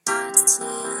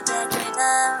to decorate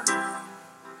the room.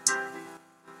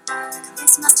 The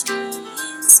Christmas tree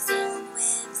is filled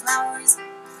with flowers.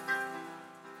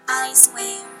 I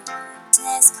swear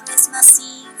tis Christmas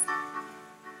Eve.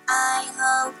 I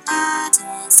hope that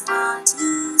is what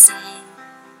to say.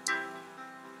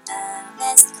 The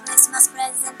best Christmas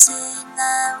present in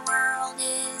the world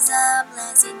is a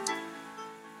blessing.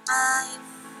 I've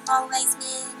always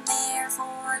been there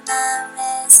for the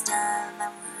rest of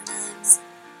our lives.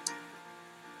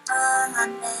 1.5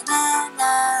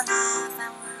 hours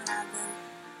ago,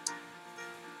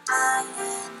 I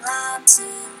am glad to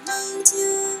meet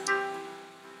you.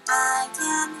 I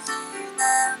can hear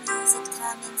the music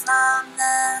coming from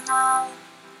the hall.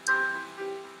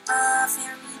 A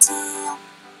fairy tale,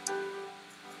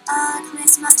 a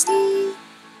Christmas tree.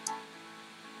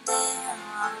 There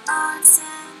are lots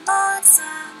and lots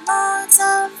and lots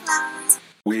of flowers.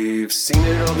 We've seen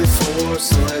it all before,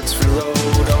 so let's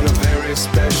reload on a very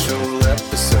special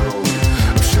episode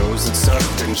of shows that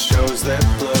sucked and shows that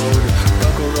blowed.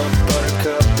 Buckle up,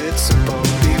 buttercup, it's a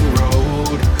bumpy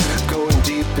road. Going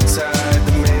deep inside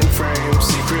the mainframe,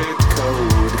 secret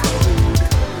code.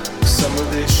 Some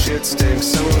of this shit stinks,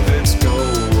 some of it's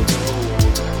gold.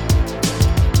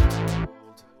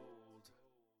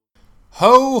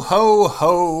 Ho, ho,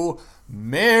 ho,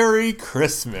 Merry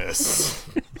Christmas.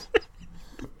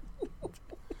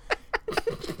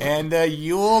 And a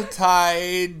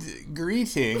Yuletide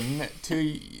greeting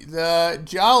to the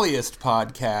jolliest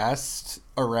podcast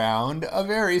around, a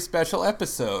very special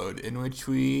episode in which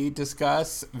we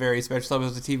discuss very special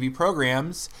episodes of TV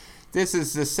programs. This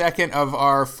is the second of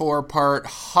our 4-part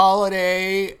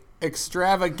holiday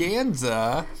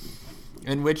extravaganza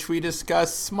in which we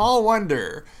discuss Small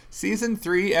Wonder, Season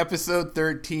 3, Episode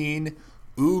 13,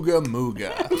 Oooga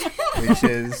Mooga, which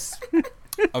is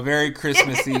a very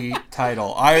Christmassy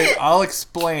title. I'll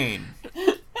explain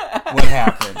what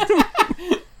happened.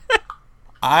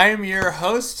 I'm your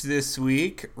host this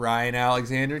week, Ryan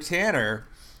Alexander Tanner.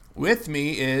 With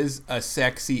me is a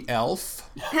sexy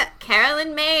elf,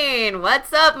 Carolyn Main.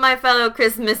 What's up, my fellow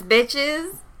Christmas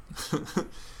bitches?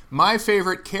 my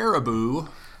favorite caribou,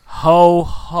 Ho,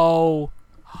 ho,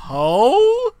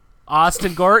 ho,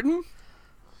 Austin Gorton.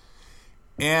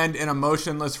 and an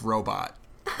emotionless robot.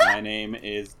 My name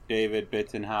is David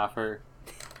Bittenhofer.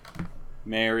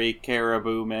 Merry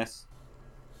Caribou Miss.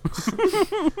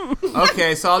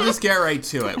 Okay, so I'll just get right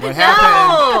to it. What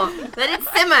happened? No! Let it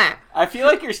simmer. I feel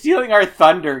like you're stealing our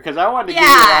thunder because I wanted to give you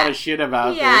a lot of shit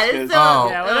about this. This is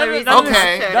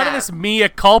None of this mea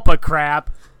culpa crap.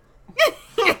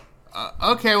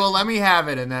 Okay, well, let me have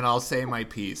it, and then I'll say my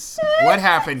piece. What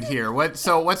happened here?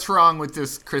 What's wrong with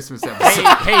this Christmas episode?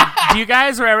 Hey, do you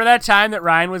guys remember that time that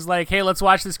Ryan was like, hey, let's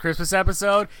watch this Christmas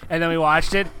episode? And then we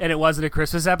watched it, and it wasn't a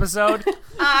Christmas episode?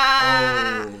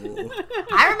 I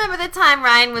remember the time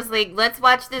Ryan was like, let's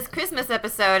watch this Christmas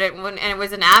episode, and it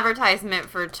was an advertisement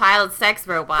for child sex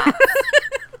robots.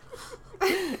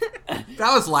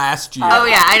 That was last year. Oh,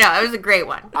 yeah, I know. It was a great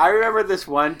one. I remember this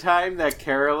one time that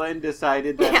Carolyn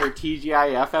decided that her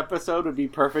TGIF episode would be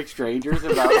Perfect Strangers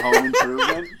about home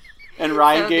improvement. And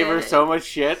Ryan gave her so much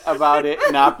shit about it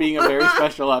not being a very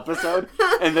special episode.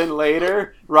 And then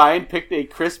later, Ryan picked a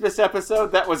Christmas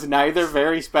episode that was neither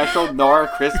very special nor a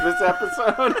Christmas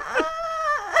episode.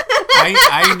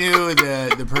 I knew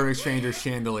the Perfect Stranger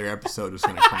Chandelier episode was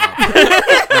going to come up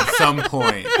at some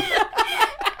point.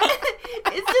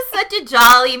 It's just such a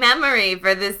jolly memory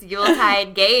for this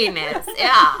Yuletide gayness.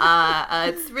 Yeah,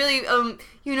 it's really,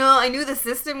 I knew the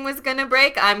system was gonna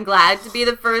break. I'm glad to be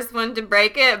the first one to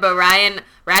break it, but Ryan,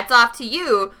 rats off to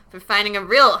you for finding a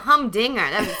real humdinger.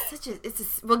 That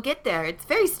was we'll get there. It's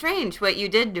very strange what you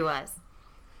did to us.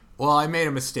 Well, I made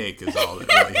a mistake is all that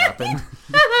really happened.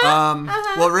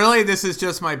 Well, really, this is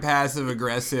just my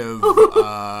passive-aggressive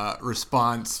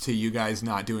response to you guys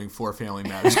not doing 4 Family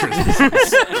Matters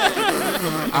Christmases.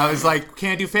 I was like,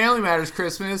 can't do Family Matters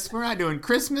Christmas. We're not doing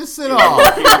Christmas at all.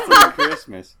 Canceling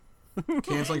Christmas.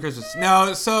 Canceling Christmas.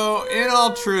 No, so in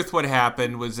all truth, what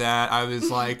happened was that I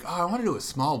was like, I want to do a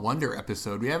Small Wonder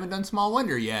episode. We haven't done Small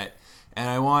Wonder yet. And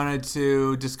I wanted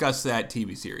to discuss that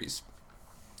TV series.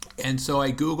 And so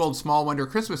I Googled Small Wonder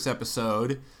Christmas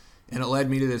episode, and it led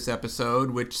me to this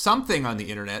episode, which something on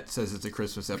the internet says it's a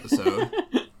Christmas episode.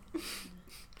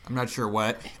 I'm not sure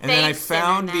what. And then I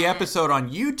found the episode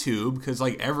on YouTube, because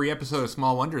like every episode of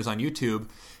Small Wonder is on YouTube,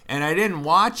 and I didn't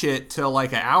watch it till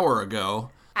like an hour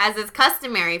ago. As is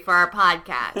customary for our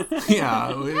podcast.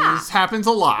 Yeah, this happens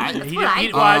a lot. He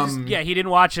didn't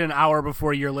watch an hour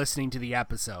before you're listening to the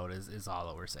episode, is all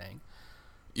that we're saying.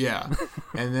 Yeah.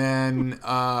 And then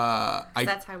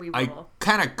That's how we roll. I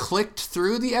kind of clicked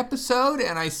through the episode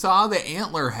and I saw the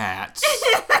antler hats.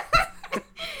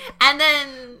 and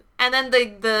then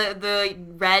the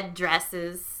red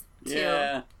dresses too.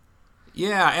 Yeah.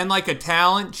 Yeah, and like a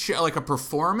talent show, like a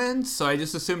performance. So I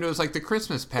just assumed it was like the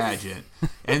Christmas pageant.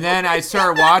 And then I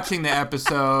started watching the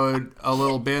episode a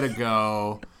little bit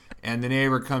ago, and the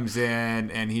neighbor comes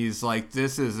in and he's like,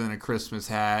 "This isn't a Christmas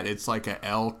hat. It's like an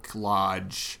elk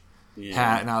lodge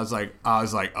hat." And I was like,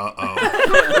 "Uh-oh."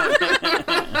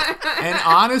 And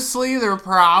honestly, there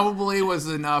probably was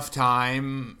enough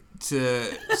time to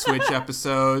switch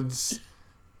episodes,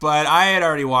 but I had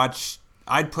already watched.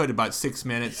 I'd put about 6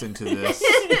 minutes into this,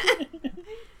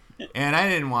 and I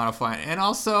didn't want to find. And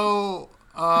also,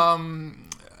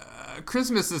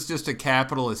 Christmas is just a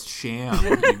capitalist sham,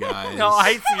 you guys. No,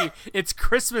 I see. It's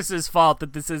Christmas's fault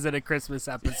that this isn't a Christmas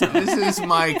episode. This is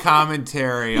my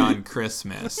commentary on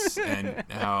Christmas and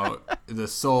how the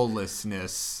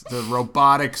soullessness, the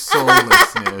robotic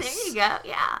soullessness There you go.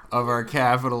 Yeah. of our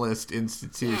capitalist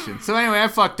institution. So anyway, I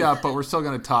fucked up, but we're still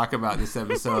going to talk about this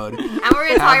episode. And we're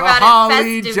gonna talk Have a about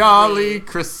holly it festively. jolly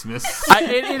Christmas.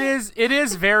 It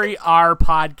is very our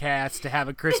podcast to have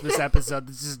a Christmas episode.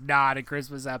 This is not a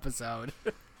Christmas episode.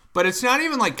 But it's not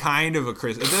even like kind of a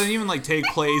Christmas. It doesn't even like take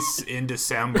place in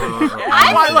December. Or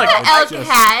I anything. think the elk It's just-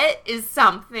 hat is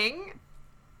something.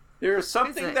 There was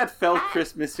something that felt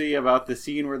Christmassy about the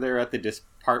scene where they're at the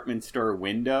department store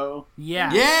window.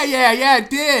 Yeah. Yeah, it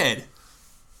did.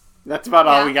 That's about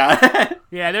all we got.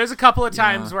 Yeah, there's a couple of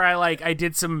times where I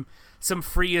did some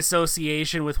free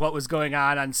association with what was going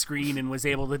on screen and was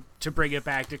able to bring it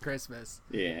back to Christmas.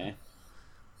 Yeah.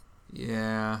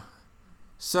 Yeah.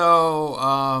 So,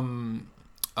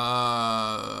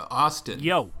 Austin.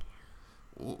 Yo.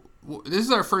 This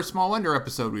is our first Small Wonder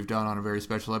episode we've done on a very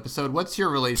special episode. What's your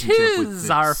relationship with Tis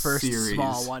the our first series?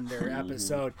 Small Wonder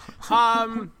episode.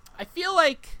 I feel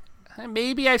like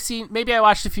maybe I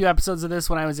watched a few episodes of this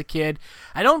when I was a kid.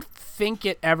 I don't think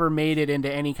it ever made it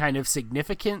into any kind of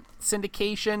significant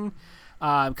syndication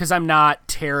because I'm not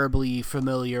terribly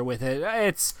familiar with it.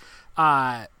 It's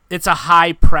a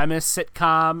high premise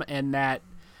sitcom, and that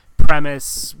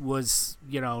premise was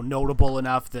notable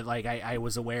enough that like I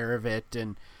was aware of it,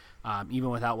 and even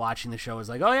without watching the show, I was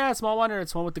like, oh yeah, Small Wonder.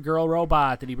 It's one with the girl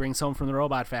robot that he brings home from the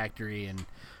robot factory and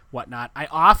whatnot. I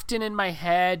often in my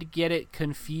head get it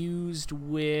confused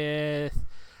with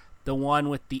the one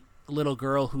with the little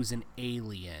girl who's an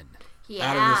alien.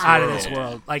 Yeah. Out Of this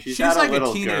world. Like She's She's not a like a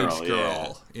little teenage girl,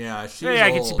 girl. Yeah, she's yeah, I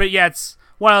can old. see, but yeah, it's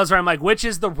one of those where I'm like, which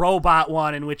is the robot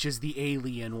one and which is the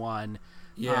alien one?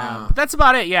 Yeah. But that's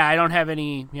about it. Yeah, I don't have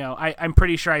any. I'm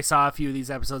pretty sure I saw a few of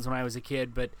these episodes when I was a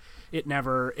kid, but it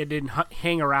didn't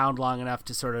hang around long enough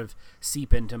to sort of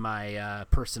seep into my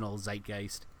personal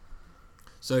zeitgeist.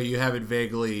 So you have it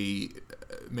vaguely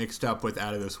mixed up with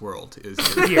Out of This World.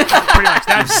 Yeah, pretty much.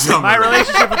 That's Some my of it.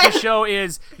 relationship with the show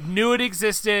is knew it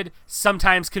existed,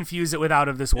 sometimes confuse it with Out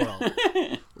of This World.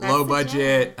 Low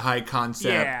budget, high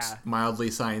concept, Yeah.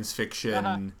 mildly science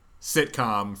fiction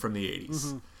sitcom from the 80s.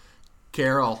 Mm-hmm.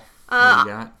 Carol, what do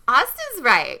you got? Austin's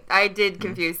right. I did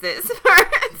confuse this for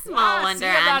Small Wonder see,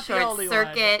 I'm and not the Short only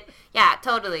Circuit. Yeah,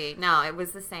 totally. No, it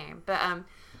was the same. But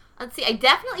let's see. I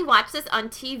definitely watched this on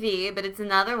TV, but it's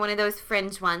another one of those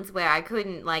fringe ones where I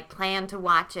couldn't like plan to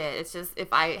watch it. It's just if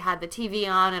I had the TV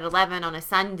on at 11 on a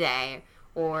Sunday,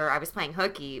 or I was playing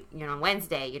hooky, on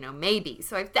Wednesday, maybe.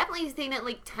 So I've definitely seen it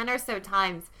like 10 or so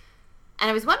times, and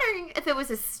I was wondering if it was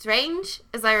as strange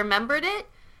as I remembered it.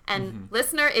 And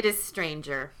listener, it is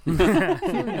Stranger. If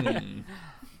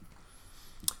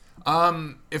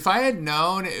I had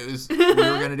known we were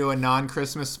going to do a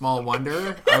non-Christmas Small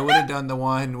Wonder, I would have done the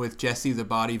one with Jesse the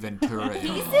Body Ventura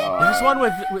in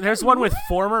it. There's one with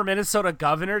former Minnesota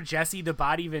Governor Jesse the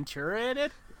Body Ventura in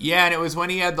it. Yeah, and it was when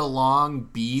he had the long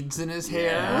beads in his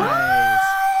hair.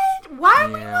 Why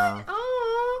are we Yeah. like,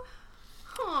 oh.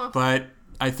 Huh. But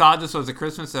I thought this was a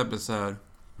Christmas episode.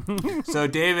 So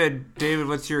David,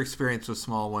 what's your experience with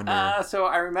Small Wonder? So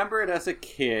I remember it as a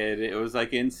kid. It was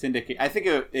like in syndicate. I think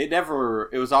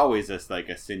it was always just like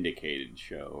a syndicated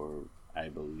show, I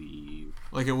believe.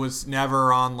 Like it was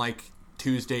never on like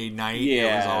Tuesday night.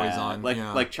 Yeah, It was always on. like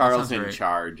yeah, like that Charles sounds in right.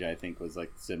 Charge. I think was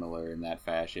like similar in that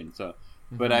fashion. So,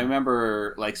 but I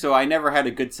remember so I never had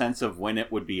a good sense of when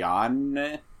it would be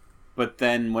on. But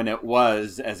then when it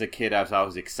was, as a kid, I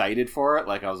was excited for it.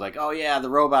 Like, I was like, oh, yeah, the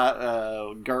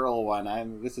robot girl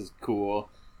one. This is cool.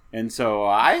 And so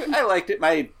I liked it.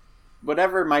 My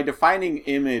defining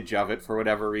image of it, for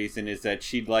whatever reason, is that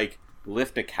she'd, like,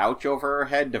 lift a couch over her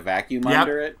head to vacuum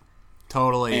under it.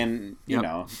 Totally. And, you Yep.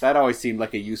 know, that always seemed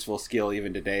like a useful skill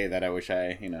even today that I wish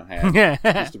I, had.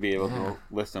 Just to be able to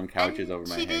lift some couches over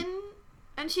my head.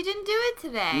 And she didn't do it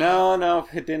today. No,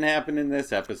 it didn't happen in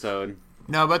this episode.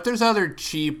 No, but there's other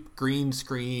cheap green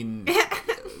screen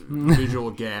visual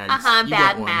gags. You get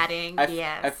Bad one. matting,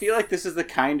 yes. I feel like this is the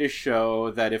kind of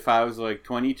show that if I was like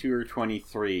 22 or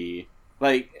 23,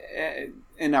 like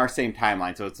in our same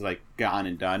timeline, so it's like gone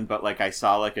and done, but like I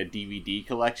saw like a DVD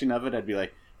collection of it, I'd be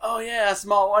like, oh yeah,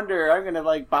 Small Wonder, I'm gonna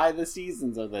like buy the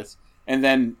seasons of this. And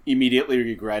then immediately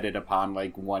regret it upon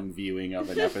like one viewing of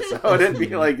an episode and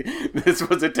be like, this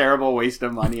was a terrible waste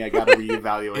of money. I gotta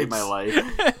reevaluate my life.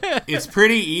 It's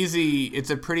pretty easy. It's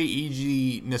a pretty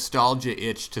easy nostalgia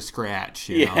itch to scratch.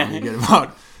 You know, you get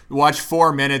about watch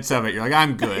 4 minutes of it. You're like,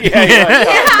 I'm good.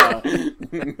 Yeah.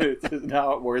 It's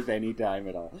not worth any time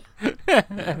at all.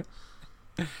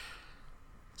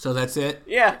 So that's it.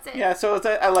 Yeah, That's it. yeah. So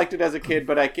I liked it as a kid,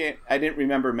 but I didn't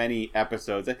remember many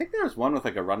episodes. I think there was one with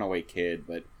like a runaway kid,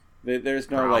 but there's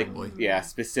no Probably. like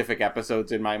specific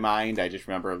episodes in my mind. I just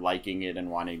remember liking it and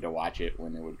wanting to watch it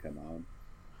when it would come out.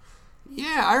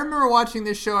 Yeah, I remember watching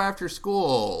this show after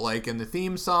school, like in the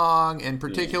theme song, and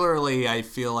particularly I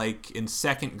feel like in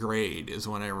second grade is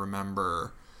when I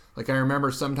remember. Like I remember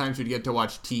sometimes we'd get to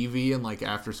watch TV and like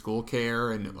after school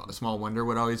care, and Small Wonder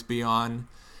would always be on.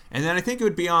 And then I think it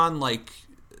would be on like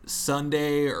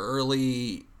Sunday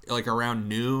early, like around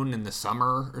noon in the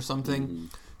summer or something. Mm-hmm.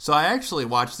 So I actually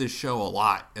watched this show a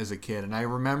lot as a kid, and I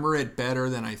remember it better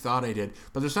than I thought I did.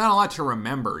 But there's not a lot to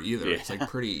remember either. Yeah. It's like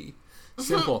pretty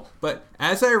simple. But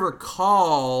as I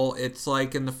recall, it's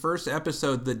like in the first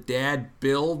episode, the dad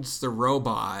builds the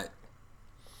robot.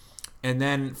 And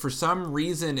then for some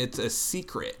reason, it's a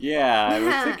secret. Yeah, I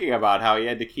was thinking about how he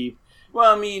had to keep...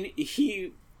 Well, I mean,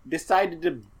 he decided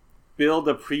to build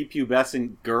a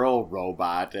prepubescent girl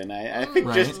robot, and I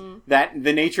think just that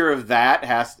the nature of that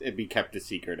has to be kept a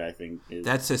secret, I think.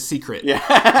 That's a secret.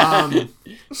 Yeah.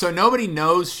 So nobody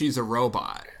knows she's a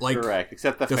robot. Like, correct,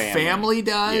 except the family. The family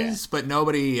does, but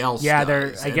nobody else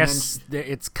does. I guess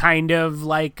it's kind of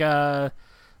like Roger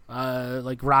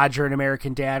and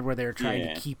American Dad, where they're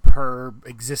trying to keep her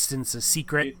existence a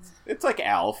secret. It's like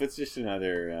Alf. It's just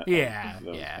another...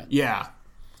 Yeah.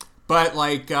 But,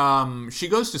 like, she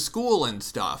goes to school and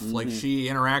stuff. Mm-hmm. Like, she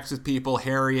interacts with people.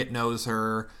 Harriet knows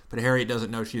her, but Harriet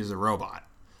doesn't know she's a robot.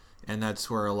 And that's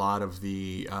where a lot of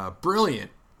the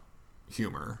brilliant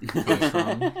humor comes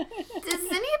from. Does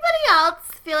anybody else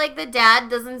feel like the dad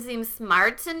doesn't seem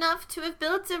smart enough to have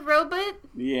built a robot?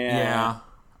 Yeah,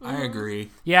 I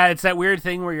agree. Yeah, it's that weird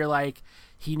thing where you're like,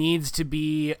 he needs to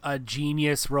be a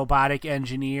genius robotic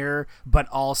engineer, but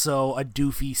also a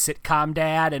doofy sitcom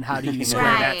dad, and how do you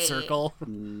square that circle?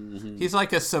 Mm-hmm. He's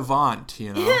like a savant,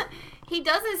 you know? He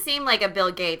doesn't seem like a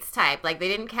Bill Gates type. Like, they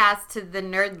didn't cast to the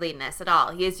nerdliness at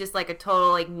all. He is just like a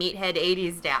total, like, meathead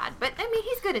 80s dad. But, I mean,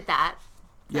 he's good at that.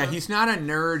 So. Yeah, he's not a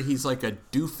nerd. He's like a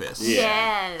doofus. Yeah.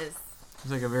 Yes.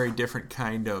 He's like a very different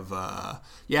kind of...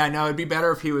 it'd be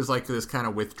better if he was like this kind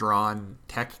of withdrawn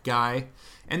tech guy.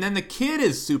 And then the kid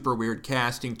is super weird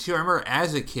casting, too. I remember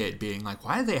as a kid being like,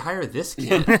 why did they hire this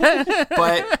kid?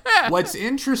 But what's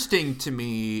interesting to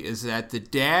me is that the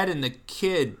dad and the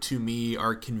kid, to me,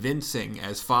 are convincing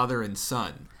as father and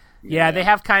son. Yeah, they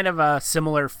have kind of a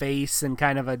similar face and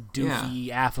kind of a doofy,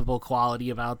 affable quality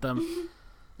about them.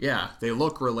 Yeah, they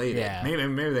look related. Yeah.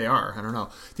 Maybe they are. I don't know.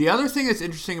 The other thing that's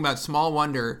interesting about Small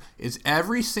Wonder is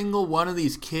every single one of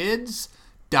these kids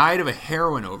died of a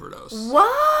heroin overdose.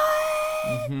 What?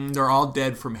 Mm-hmm. They're all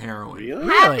dead from heroin. Really?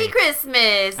 Happy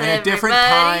Christmas, and at different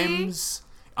times.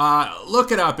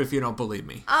 Look it up if you don't believe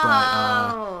me.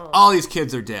 But all these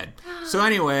kids are dead. So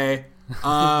anyway...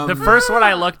 the first one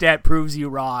I looked at proves you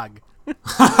wrong. Which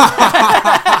one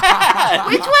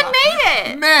made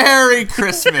it? Merry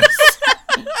Christmas.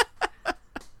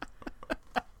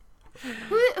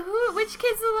 Which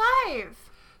kid's alive?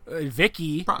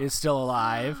 Vicky is still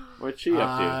alive. What's she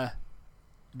up to?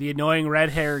 The annoying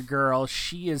red-haired girl,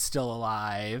 she is still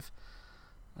alive.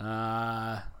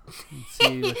 Let's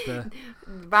see what the...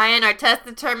 Ryan, our test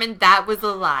determined that was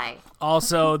a lie.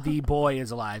 Also, the boy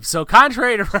is alive. So,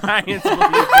 contrary to Ryan's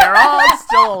belief, they're all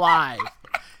still alive.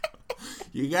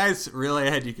 You guys really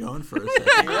had you going for a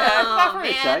second. Not for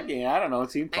a second. I don't know.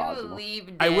 It seemed plausible.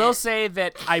 I will say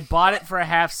that I bought it for a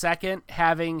half second,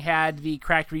 having had the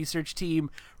Cracked Research team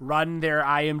run their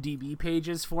IMDb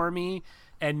pages for me,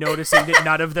 and noticing that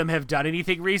none of them have done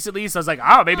anything recently. So I was like,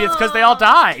 oh, maybe it's because they all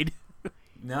died.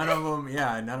 None of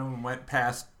them went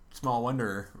past Small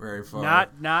Wonder very far.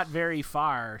 Not very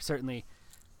far, certainly.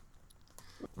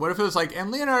 What if it was like,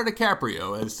 and Leonardo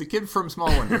DiCaprio as the kid from Small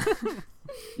Wonder?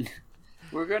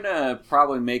 We're gonna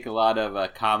probably make a lot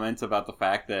of comments about the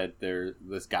fact that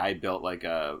this guy built like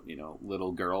a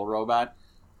little girl robot.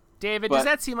 David, does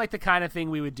that seem like the kind of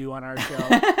thing we would do on our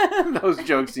show? Those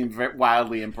jokes seem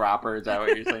wildly improper. Is that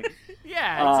what you're saying?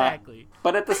 Yeah, exactly.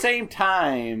 But at the same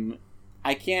time,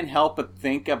 I can't help but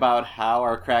think about how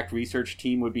our cracked research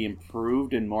team would be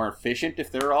improved and more efficient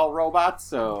if they're all robots.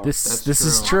 So this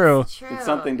is true. It's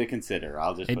something to consider.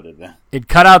 I'll just put it there. It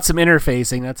cut out some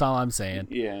interfacing. That's all I'm saying.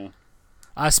 Yeah.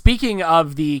 Speaking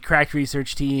of the cracked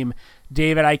research team,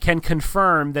 David, I can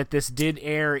confirm that this did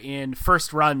air in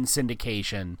first run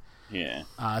syndication. Yeah.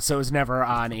 So it was never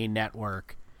on a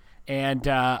network. And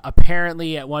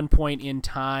apparently at one point in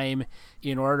time,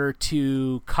 in order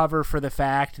to cover for the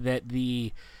fact that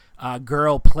the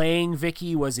girl playing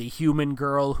Vicky was a human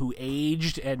girl who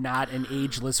aged and not an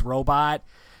ageless robot,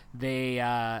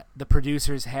 the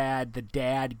producers had the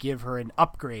dad give her an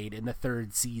upgrade in the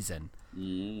third season.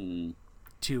 Mm.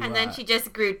 And then she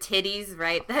just grew titties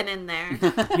right then and there.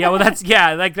 Yeah, well, that's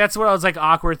one of those like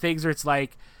awkward things where it's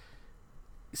like,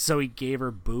 so he gave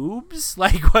her boobs?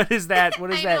 Like, what is that?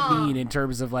 What does that mean in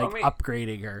terms of like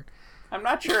upgrading her? I'm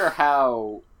not sure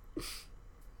how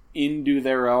into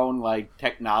their own like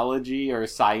technology or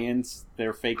science,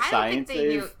 their fake science. I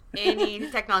don't think they knew any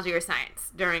technology or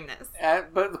science during this.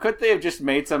 But could they have just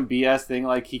made some BS thing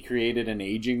like he created an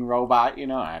aging robot?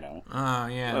 I don't. Oh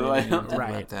yeah,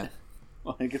 right. That.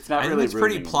 Like it's not I really. think it's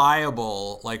pretty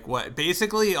pliable. Like what?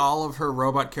 Basically, all of her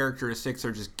robot characteristics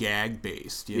are just gag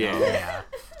based. You know? Yeah.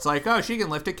 It's like, oh, she can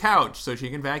lift a couch, so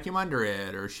she can vacuum under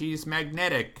it, or she's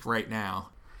magnetic right now.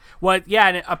 What? Yeah,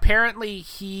 and apparently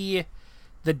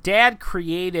the dad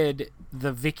created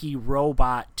the Vicky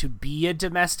robot to be a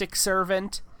domestic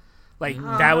servant. Like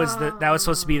that was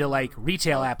supposed to be the like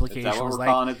retail application. Is that what we're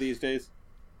calling it these days?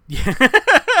 Yeah.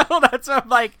 Well, that's what I'm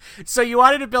like. So you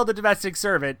wanted to build a domestic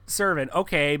servant.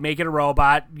 Okay, make it a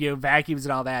robot, vacuums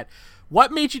and all that.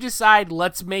 What made you decide,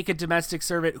 let's make a domestic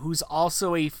servant who's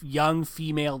also a young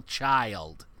female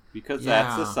child? Because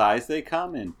that's the size they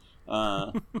come in.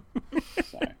 Sorry,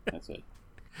 that's it.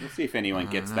 We'll see if anyone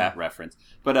gets that reference.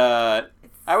 But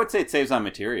I would say it saves on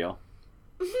material.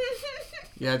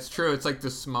 Yeah, it's true. It's like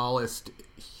the smallest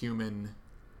human.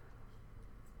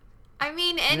 I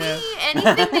mean,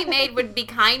 anything they made would be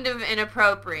kind of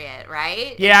inappropriate,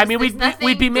 right? Yeah, I mean,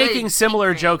 we'd be making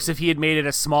similar jokes if he had made it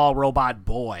a small robot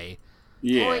boy.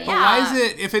 Yeah. Well, yeah. But why is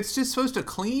it, if it's just supposed to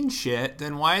clean shit,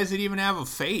 then why does it even have a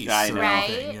face? I know. Or Right?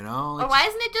 anything, Or why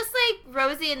isn't it just like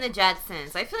Rosie and the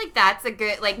Jetsons? I feel like that's a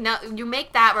good, like, no, you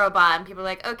make that robot and people are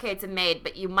like, okay, it's a maid,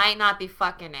 but you might not be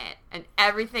fucking it. And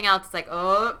everything else is like,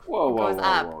 whoa, goes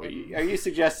up. Are you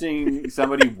suggesting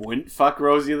somebody wouldn't fuck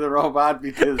Rosie the robot?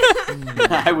 Because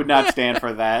I would not stand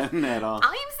for that at all.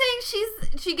 I'm saying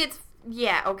she gets.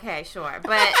 Yeah, okay, sure.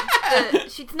 But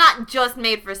she's not just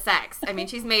made for sex. I mean,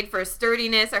 she's made for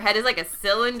sturdiness. Her head is like a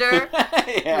cylinder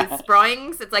with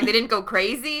springs. It's like they didn't go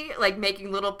crazy, like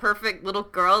making perfect little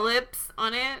girl lips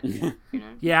on it.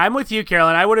 Yeah, I'm with you,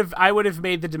 Carolyn. I would have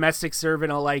made the domestic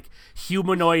servant a like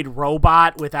humanoid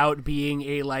robot without being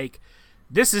a like,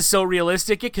 this is so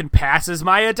realistic it can pass as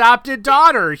my adopted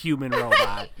daughter human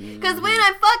robot. Because when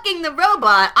I'm fucking the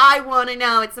robot, I want to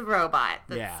know it's a robot.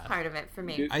 That's part of it for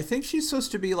me. I think she's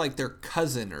supposed to be like their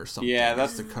cousin or something. Yeah,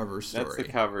 that's the cover story. That's the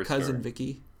cover cousin story.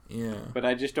 Vicky. Yeah. But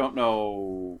I just don't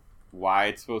know why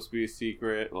it's supposed to be a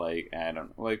secret. Like, I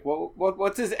don't know. Like,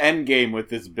 what's his end game with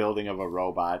this building of a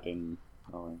robot? And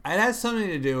it has something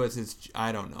to do with his.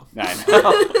 I don't know. I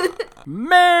know.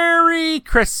 Merry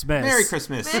Christmas. Merry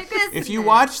Christmas. Merry Christmas. If you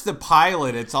watch the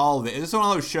pilot, it's one of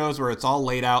those shows where it's all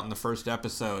laid out in the first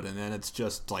episode, and then it's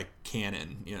just like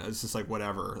canon. It's just like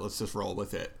whatever. Let's just roll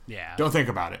with it. Yeah. Don't think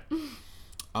about it.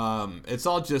 It's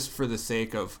all just for the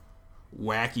sake of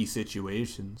wacky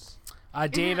situations.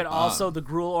 David, also the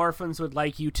Gruel Orphans would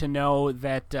like you to know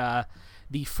that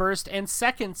the first and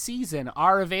second season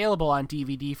are available on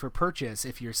DVD for purchase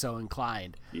if you're so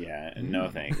inclined. Yeah, no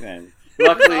thanks. And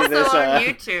luckily, Also on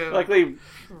YouTube. Luckily,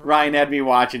 Ryan had me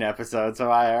watch an episode, so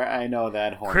I know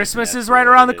that. Christmas is right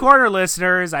around the corner,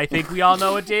 listeners. I think we all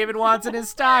know what David wants in his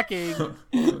stocking.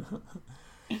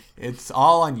 It's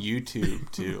all on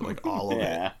YouTube too, like all of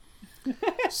it.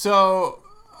 So,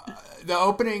 the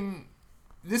opening.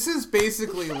 This is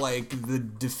basically like the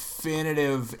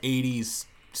definitive 80s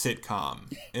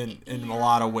sitcom in a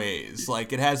lot of ways.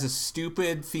 Like, it has a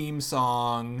stupid theme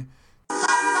song.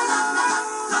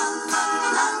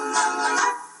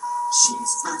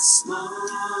 She's a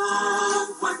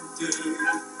small wonder,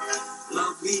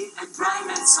 lovely and bright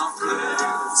and soft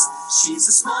curves. She's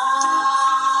a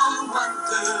small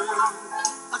wonder,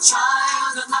 a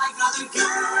child unlike other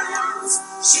girls.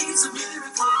 She's a miracle.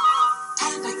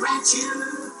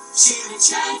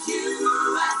 enchant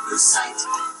you at first sight.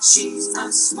 She's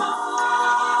a small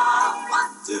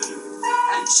wonder,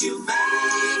 and she'll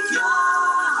make your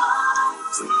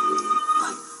heart sing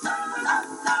like la la la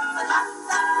la la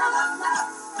la la la la.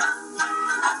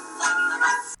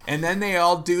 And then they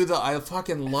all do I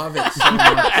fucking love it so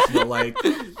much.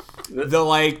 They're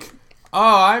like,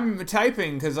 oh, I'm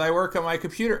typing because I work on my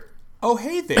computer. Oh,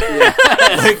 hey there.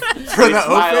 Like, for They the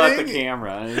smile opening. at the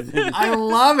camera. I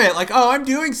love it. Like, oh, I'm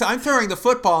throwing the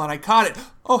football and I caught it.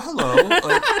 Oh, hello.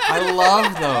 Like, I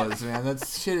love those, man. That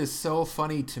shit is so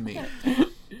funny to me.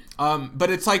 But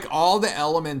it's like all the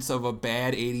elements of a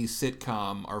bad 80s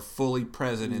sitcom are fully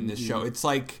present in this show. It's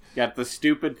like... Got the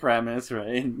stupid premise,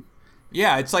 right?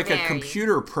 Yeah, it's like a Very.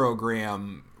 computer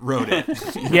program wrote it.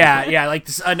 Yeah, like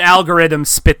an algorithm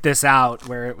spit this out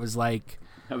where it was like...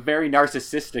 A very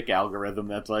narcissistic algorithm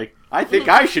that's like, I think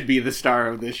I should be the star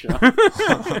of this show.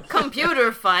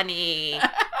 Computer funny.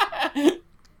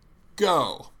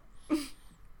 Go.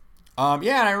 And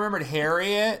I remembered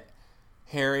Harriet.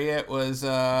 Harriet was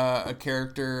a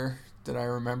character that I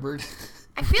remembered.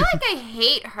 I feel like I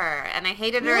hate her, and I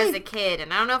hated her as a kid,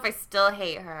 and I don't know if I still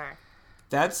hate her.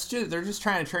 They're just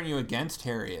trying to turn you against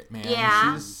Harriet, man.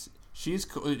 Yeah. She's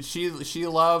cool. She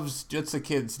loves what's the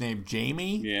kid's name,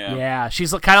 Jamie. Yeah,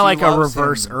 she's kind of like a loves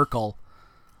reverse him. Urkel.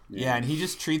 Yeah, and he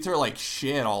just treats her like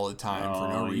shit all the time for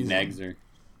no He reason. negs her.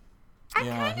 I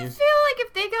kind of feel like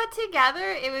if they got together,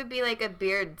 it would be like a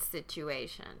Beard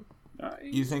situation.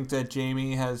 You think that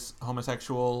Jamie has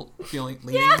homosexual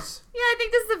leanings? Yeah, I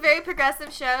think this is a very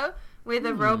progressive show with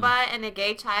a robot and a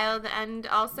gay child and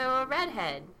also a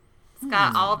redhead. It's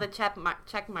got all the check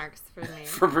marks for me.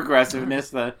 For progressiveness,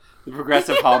 the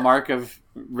progressive hallmark of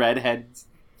redheads.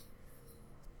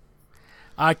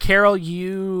 Carol,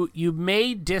 you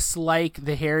may dislike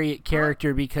the Harriet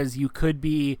character because you could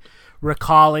be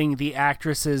recalling the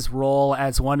actress's role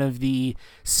as one of the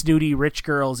snooty rich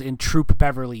girls in Troop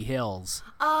Beverly Hills.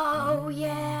 Oh,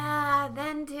 yeah,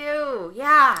 then too.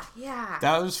 Yeah.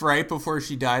 That was right before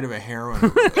she died of a heroin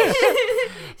overdose.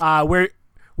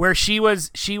 Where she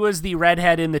was the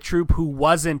redhead in the troupe who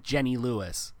wasn't Jenny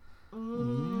Lewis.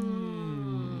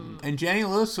 And Jenny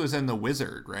Lewis was in The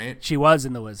Wizard, right? She was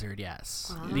in The Wizard,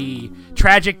 yes. The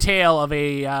tragic tale of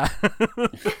a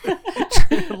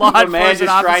law A man enforcement just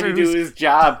trying officer to do who's his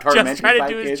job, tormented just trying by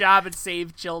to do his kids. job and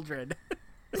save children.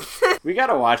 We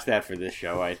gotta watch that for this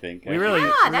show, I think. We really,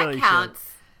 Yeah, we that really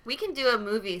counts. We can do a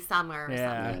movie summer or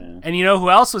Yeah. something. And you know who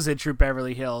else was in Troop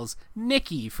Beverly Hills?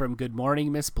 Nikki from Good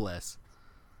Morning, Miss Bliss.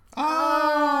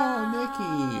 Oh,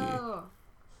 Nikki.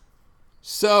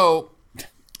 So,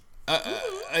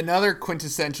 another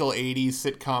quintessential 80s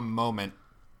sitcom moment.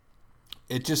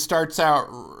 It just starts out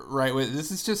right with,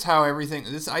 this is just how everything,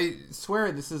 I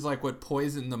swear this is like what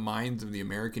poisoned the minds of the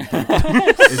American people.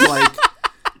 It's like,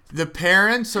 the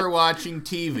parents are watching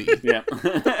TV. Yeah.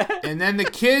 And then the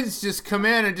kids just come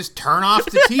in and just turn off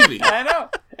the TV. I know.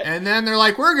 And then they're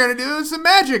like, we're going to do some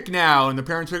magic now. And the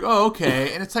parents are like, oh,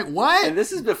 okay. And it's like, what? And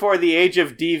this is before the age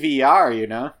of DVR, you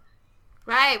know?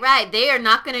 Right. They are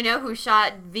not going to know who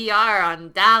shot VR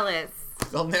on Dallas.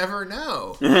 They'll never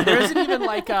know. There isn't even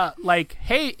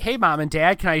hey, mom and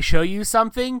dad, can I show you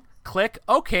something? Click.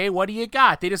 Okay, what do you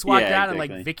got? They just walk down and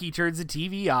exactly. Vicky turns the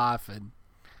TV off and.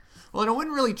 Well, it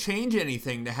wouldn't really change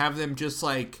anything to have them just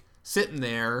like sitting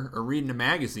there or reading a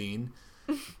magazine.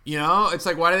 You know, it's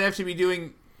like, why do they have to be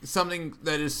doing something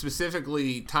that is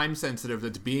specifically time sensitive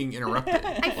that's being interrupted?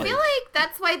 I feel like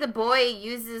that's why the boy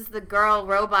uses the girl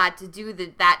robot to do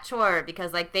that chore,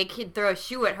 because like they could throw a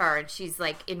shoe at her and she's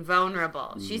like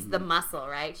invulnerable. She's the muscle,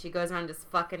 right? She goes around just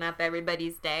fucking up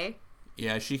everybody's day.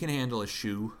 Yeah, she can handle a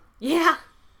shoe. Yeah.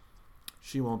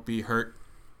 She won't be hurt.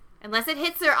 Unless it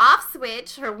hits her off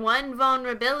switch, her one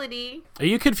vulnerability. Are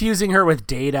you confusing her with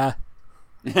Data?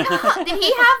 Did he have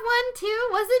one too?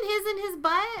 Wasn't his in his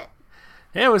butt?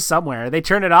 It was somewhere. They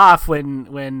turned it off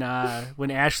when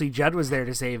Ashley Judd was there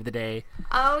to save the day.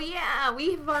 Oh yeah,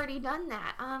 we've already done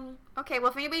that. Okay,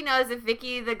 well if anybody knows if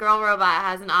Vicky the girl robot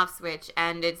has an off switch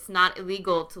and it's not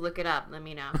illegal to look it up, let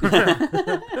me know.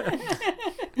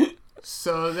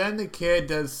 So then the kid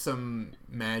does some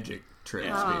magic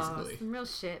tricks, basically. Some real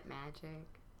shit magic.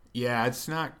 Yeah, it's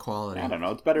not quality. I don't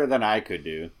know. It's better than I could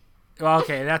do. Well,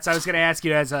 okay, I was going to ask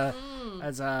you as a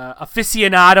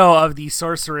aficionado of the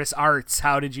sorceress arts.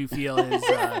 How did you feel? Do you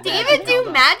even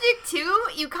do magic too?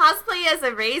 You cosplay as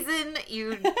a raisin.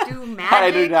 You do magic.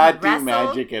 I do not you do wrestle?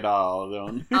 magic at all,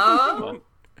 though. Oh.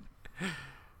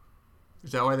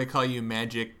 Is that why they call you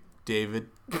Magic David?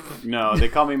 No, they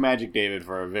call me Magic David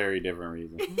for a very different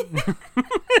reason.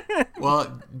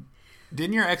 Well,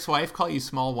 didn't your ex-wife call you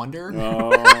Small Wonder?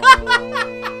 Oh.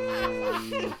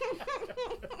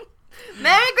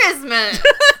 Merry Christmas.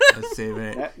 Let's save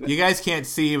it. You guys can't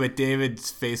see, but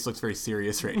David's face looks very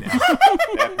serious right now.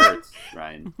 That hurts,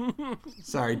 Ryan.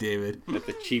 Sorry, David. That's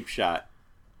a cheap shot.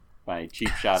 By cheap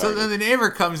shot. So artist. then the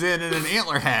neighbor comes in an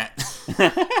antler hat.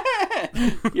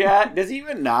 Yeah, does he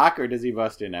even knock or does he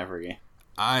bust in every game?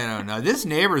 I don't know. This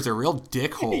neighbor's a real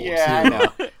dickhole. Yeah, too. I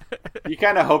know. You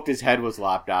kind of hoped his head was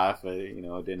lopped off, but it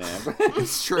didn't happen.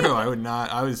 It's true. I would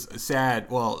not. I was sad.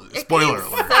 Well, It spoiler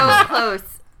came alert. so close.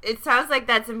 It sounds like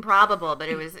that's improbable, but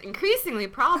it was increasingly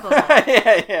probable.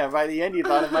 yeah. By the end, you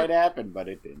thought it might happen, but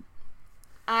it didn't.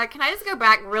 Can I just go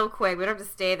back real quick? We don't have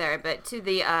to stay there, but to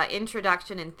the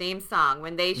introduction and theme song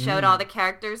when they showed all the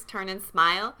characters turn and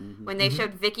smile. When they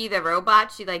showed Vicky the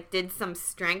robot, she did some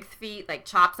strength feat,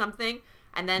 chop something,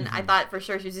 and then I thought for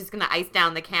sure she was just gonna ice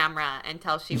down the camera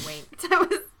until she winked.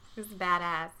 It was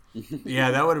badass.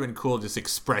 Yeah, that would have been cool. Just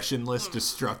expressionless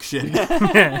destruction. Like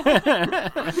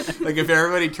if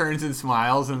everybody turns and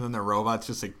smiles, and then the robot's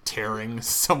just tearing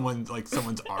someone's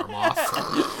arm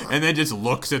off, and then just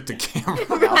looks at the camera.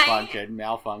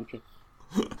 Malfunction.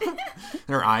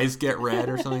 Their eyes get red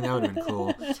or something. That would have been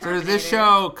cool. So this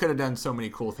show could have done so many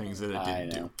cool things that it didn't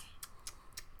do.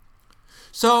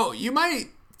 So you might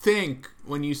think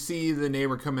when you see the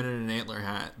neighbor come in an antler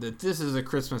hat that this is a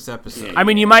Christmas episode. I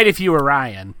mean, you might if you were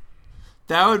Ryan.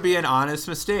 That would be an honest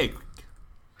mistake.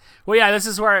 Well, yeah, this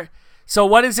is where... So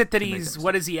what is it that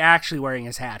what is he actually wearing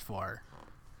his hat for?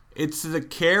 It's the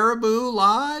Caribou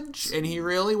Lodge, and he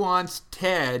really wants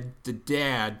Ted, the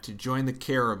dad, to join the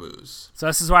Caribous. So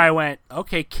this is why I went,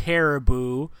 okay,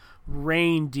 caribou,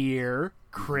 reindeer,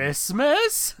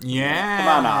 Christmas? Yeah. Come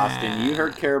on, Austin. You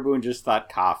heard caribou and just thought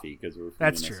coffee because we're from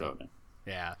That's Minnesota. true.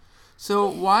 Yeah. So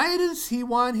why does he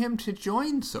want him to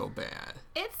join so bad?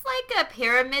 It's like a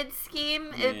pyramid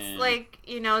scheme. It's like,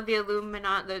 the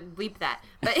Illuminati, bleep that.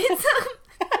 But it's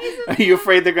Are you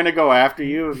afraid they're going to go after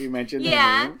you if you mention their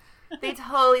yeah. name? They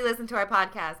totally listen to our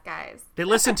podcast, guys. They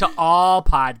listen to all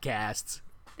podcasts.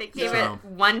 They gave it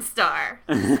 1 star.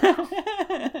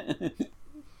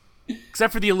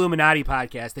 Except for the Illuminati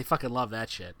podcast. They fucking love that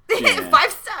shit. Yeah.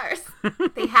 5 stars.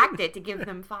 They hacked it to give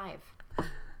them 5.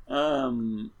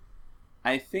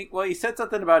 I think, he said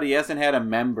something about he hasn't had a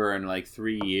member in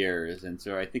 3 years, and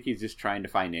so I think he's just trying to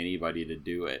find anybody to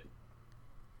do it.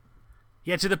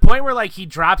 Yeah, to the point where he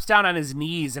drops down on his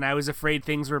knees, and I was afraid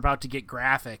things were about to get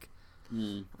graphic.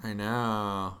 I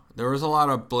know. There was a lot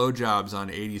of blowjobs on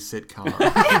 80s sitcom.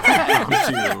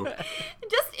 too.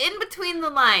 Just in between the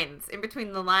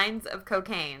lines of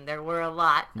cocaine, there were a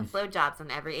lot of blowjobs on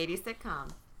every 80s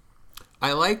sitcom.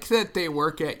 I like that they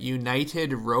work at United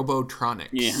Robotronics.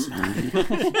 Yeah.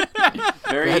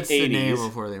 Very That's 80s. the name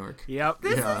before they work. Yep.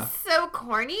 This is so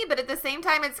corny, but at the same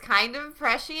time, it's kind of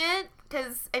prescient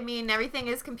because, everything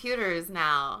is computers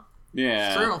now. Yeah.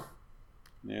 It's true.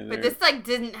 Yeah, But this,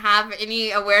 didn't have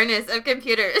any awareness of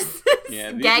computers.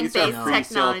 yeah, Gag-based these are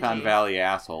technology. Silicon Valley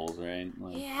assholes, right?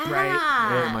 Yeah. Right.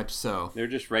 Very much so. They're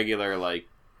just regular,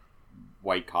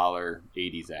 white-collar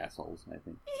 80s assholes, I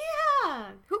think.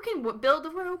 Yeah. Who can build a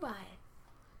robot?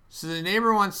 So the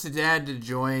neighbor wants the dad to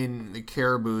join the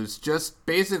Caribous just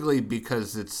basically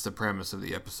because it's the premise of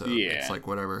the episode. Yeah. It's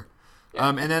whatever. Yeah.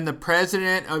 And then the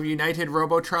president of United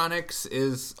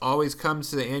Robotronics always comes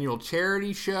to the annual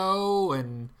charity show,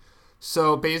 and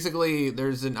so basically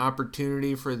there's an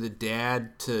opportunity for the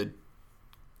dad to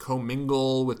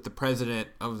commingle with the president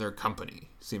of their company,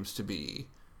 seems to be.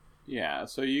 Yeah,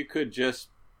 so you could just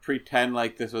pretend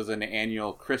like this was an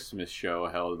annual Christmas show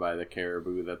held by the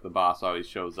Caribou that the boss always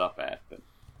shows up at. But...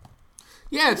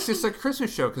 Yeah, it's just a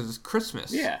Christmas show because it's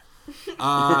Christmas. Yeah.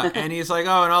 And he's like,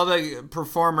 and all the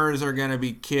performers are going to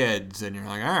be kids. And you're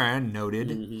like, all right, noted.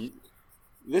 Mm-hmm.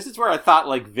 This is where I thought,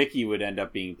 Vicky would end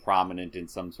up being prominent in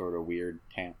some sort of weird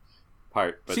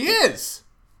part. But she is!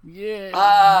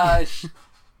 Yeah.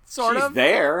 Sort of. She's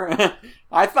there.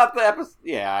 I thought the episode...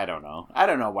 Yeah, I don't know. I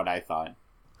don't know what I thought.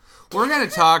 We're going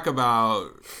to talk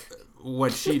about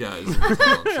what she does in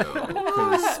the show.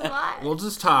 We'll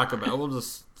just talk about it. We'll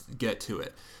just get to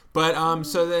it. But,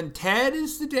 so then Ted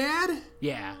is the dad?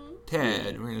 Yeah.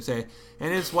 Ted, we're going to say.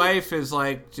 And his wife is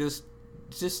like, just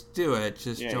do it.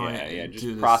 Just join it. Yeah.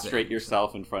 Just prostrate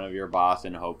yourself in front of your boss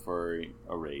and hope for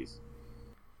a raise.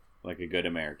 Like a good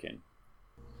American.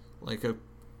 Like a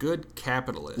good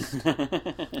capitalist.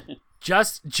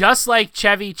 Just like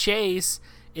Chevy Chase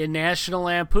in National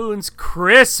Lampoon's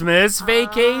Christmas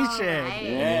Vacation. Right.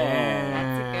 Yeah.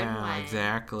 That's a good one.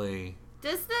 Exactly.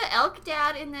 Does the elk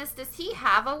dad in this, does he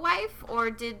have a wife,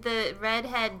 or did the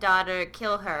redhead daughter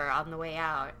kill her on the way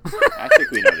out? I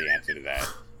think we know the answer to that.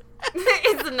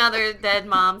 It's another dead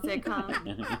mom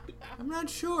sitcom. I'm not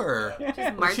sure. Just Or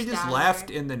she marched just out left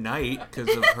there. in the night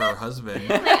because of her husband.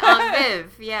 Like Aunt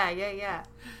Viv. Yeah.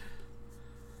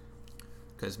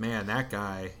 Because, man, that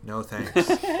guy, no thanks.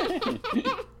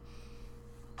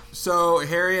 So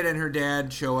Harriet and her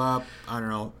dad show up, I don't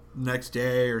know, next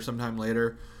day or sometime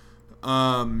later.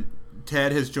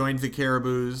 Ted has joined the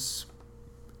Caribous,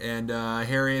 and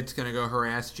Harriet's going to go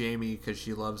harass Jamie because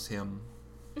she loves him.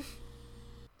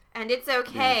 And it's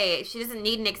okay. She doesn't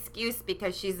need an excuse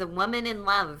because she's a woman in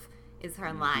love, is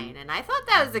her line. And I thought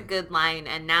that was a good line.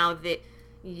 And now that,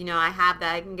 I have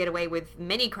that, I can get away with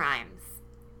many crimes.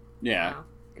 Yeah,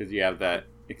 because you have that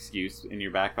excuse in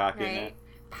your back pocket. Right?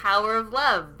 Power of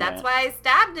love. That's why I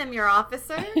stabbed him, your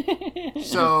officer.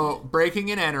 So,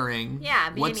 breaking and entering.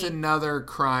 Yeah, what's B&E. another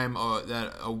crime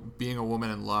that being a woman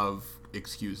in love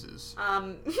excuses?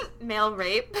 Male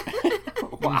rape.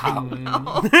 Wow.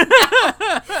 No.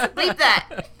 Leave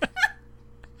that.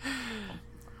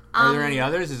 Are there any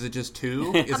others? Is it just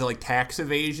two? Is it like tax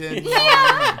evasion?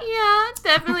 Yeah,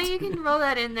 definitely. You can roll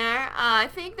that in there. I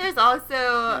think there's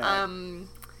also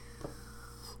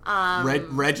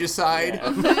Regicide?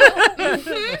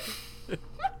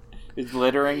 Is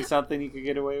littering something you could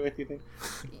get away with, you think?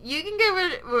 You can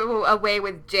get away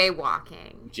with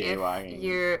jaywalking. Jaywalking. If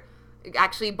you're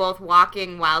actually both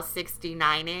walking while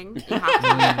 69ing. You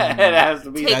have to It has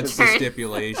to be. Take That's the turn.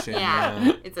 stipulation.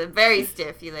 yeah, it's a very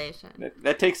stipulation.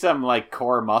 That takes some,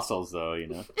 core muscles, though,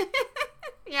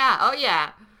 Yeah, oh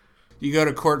yeah. You go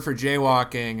to court for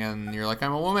jaywalking, and you're like,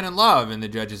 I'm a woman in love. And the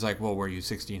judge is like, well, were you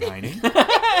 69ing?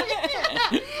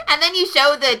 And then you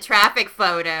show the traffic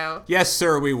photo. Yes,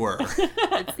 sir, we were.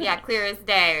 It's, clear as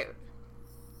day.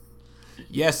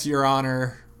 Yes, Your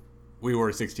Honor, we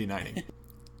were 69ing.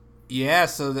 Yeah,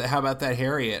 so how about that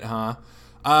Harriet, huh?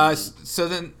 So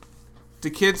then the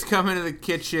kids come into the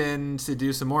kitchen to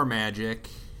do some more magic,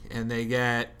 and they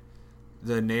get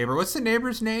the neighbor. What's the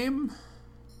neighbor's name?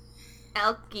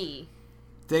 Elkie.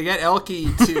 They get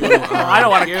Elkie to. I don't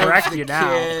want to give correct the you now.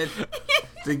 kid-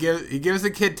 He gives the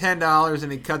kid $10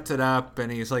 and he cuts it up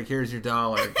and he's like, "Here's your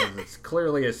dollar," because it's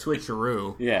clearly a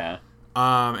switcheroo. Yeah.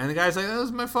 And the guy's like, "That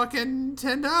was my fucking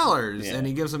 $10," Yeah. and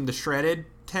he gives him the shredded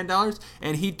 $10,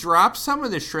 and he drops some of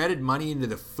the shredded money into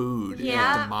the food Yeah.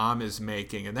 that the mom is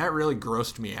making, and that really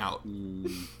grossed me out.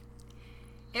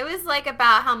 It was like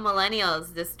about how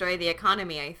millennials destroy the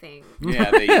economy, I think. Yeah,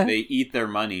 they eat their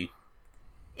money.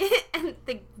 And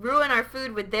they ruin our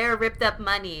food with their ripped up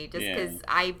money just Yeah. because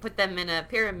I put them in a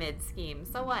pyramid scheme.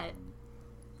 So what?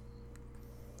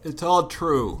 It's all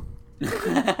true.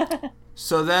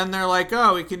 So then they're like,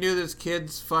 "Oh, we can do this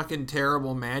kid's fucking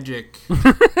terrible magic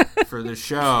for the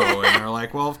show," and they're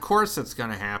like, "Well, of course it's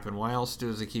gonna happen. Why else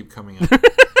does it keep coming up?"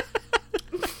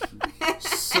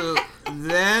 So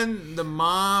then the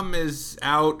mom is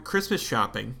out Christmas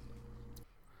shopping.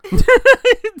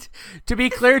 To be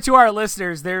clear to our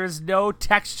listeners, there is no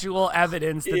textual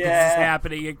evidence that this is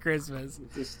happening at Christmas.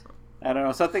 Just, I don't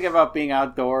know, something about being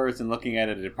outdoors and looking at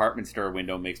a department store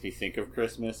window makes me think of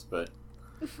Christmas, but...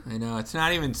 I know, it's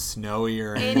not even snowy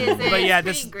or It anything. isn't. But yeah, It's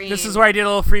this pretty this is green. where I did a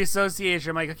little free association.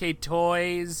 I'm like, okay,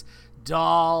 toys,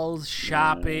 dolls,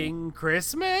 shopping,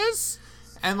 Christmas.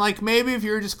 And like maybe if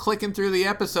you were just clicking through the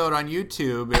episode on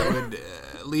YouTube, it would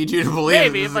lead you to believe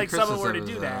Maybe this if, is a like, someone Christmas were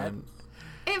to do episode.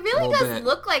 It really Little does bit.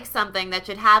 look like something that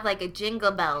should have like a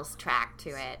Jingle Bells track to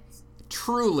it.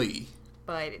 Truly.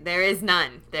 But there is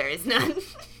none. There is none.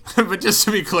 But just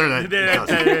to be clear, that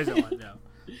There isn't one, no.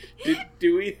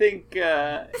 Do we think...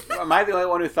 am I the only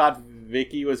one who thought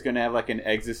Vicky was going to have, like, an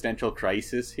existential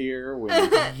crisis here?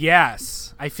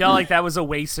 Yes, I felt like that was a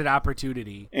wasted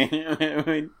opportunity.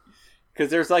 Because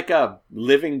there's, like, a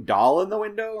living doll in the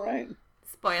window, right?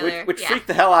 Spoiler. Which yeah. freaked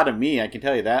the hell out of me, I can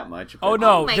tell you that much. Oh But-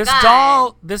 no, my this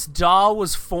God. doll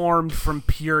was formed from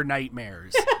pure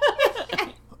nightmares.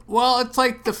 Well, it's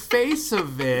like the face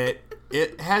of it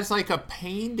has like a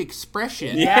pained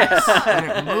expression. Yes. When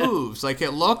it moves. Like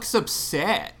it looks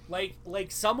upset. like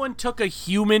someone took a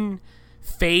human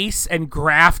face and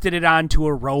grafted it onto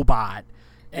a robot,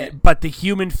 but the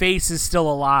human face is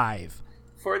still alive.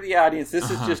 For the audience,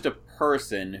 this is just a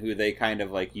person who they kind of,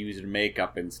 like, used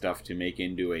makeup and stuff to make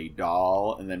into a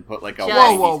doll and then put, like, a... Just-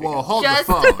 Whoa, whitey whoa, thing whoa. on. Hold Just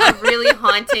the phone. a really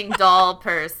haunting doll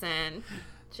person.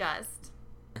 Just.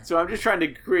 So I'm just trying to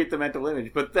create the mental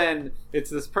image. But then it's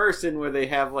this person where they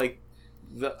have, like,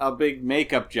 a big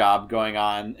makeup job going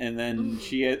on, and then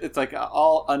it's like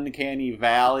all uncanny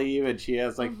valley, and she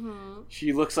has, like,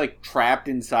 she looks like trapped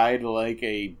inside, like,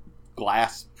 a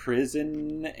glass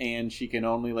prison, and she can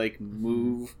only, like,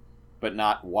 move but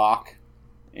not walk.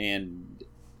 And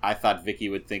I thought Vicky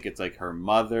would think it's like her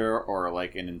mother or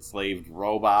like an enslaved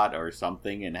robot or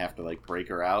something and have to like break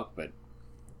her out. But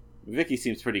Vicky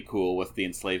seems pretty cool with the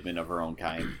enslavement of her own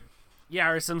kind. Yeah,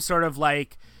 or some sort of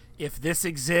like, if this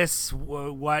exists,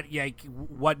 what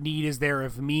need is there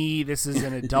of me? This is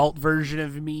an adult version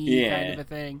of me, kind of a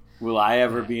thing. Will I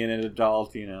ever be an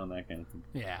adult? You know, that kind of thing.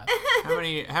 Yeah. How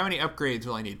many upgrades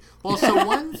will I need? Well, so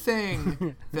one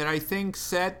thing that I think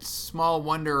sets Small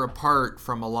Wonder apart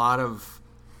from a lot of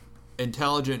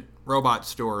intelligent robot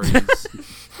stories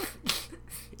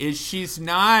is she's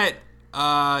not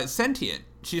sentient.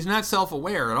 She's not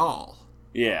self-aware at all.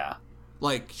 Yeah.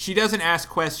 Like, she doesn't ask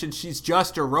questions. She's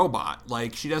just a robot.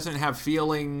 Like, she doesn't have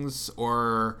feelings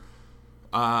or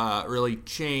really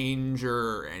change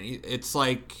or any. It's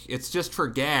like, it's just for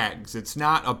gags. It's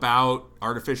not about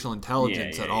artificial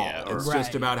intelligence at all. Yeah, it's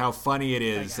just about how funny it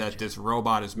is that this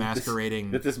robot is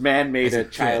masquerading. That this man made as a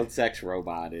kid. child sex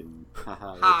robot. And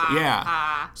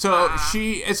Yeah. So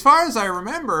she, as far as I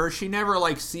remember, she never,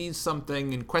 like, sees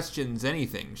something and questions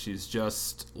anything. She's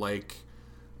just, like,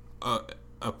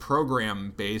 a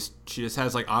program based. She just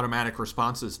has like automatic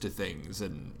responses to things,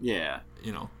 and you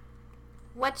know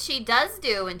what she does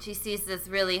do when she sees this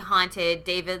really haunted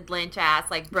David Lynch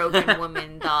ass like broken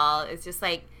woman doll is just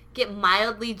like get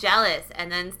mildly jealous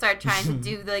and then start trying to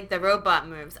do like the robot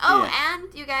moves.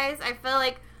 And you guys, I feel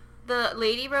like the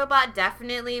lady robot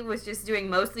definitely was just doing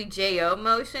mostly JO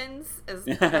motions as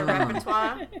her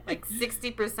repertoire. Like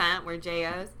 60% were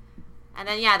JOs, and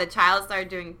then the child started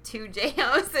doing 2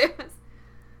 JOs. It was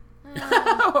and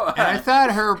I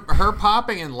thought her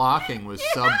popping and locking was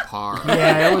subpar.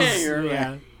 Yeah, it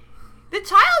was. The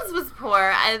child's was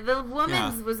poor. The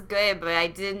woman's was good, but I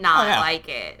did not like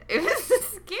it. It was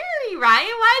scary, Ryan.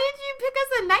 Why did you pick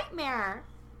us a nightmare?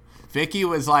 Vicky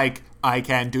was like, I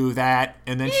can do that,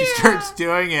 and then she starts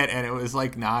doing it, and it was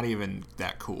like not even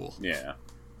that cool. Yeah.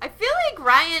 I feel like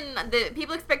Ryan, the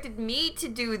people expected me to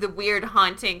do the weird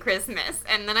haunting Christmas,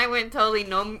 and then I went totally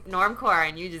normcore,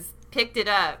 and you just picked it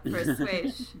up for a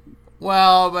swish.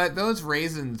 Well, but those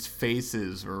raisins'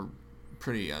 faces were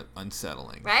pretty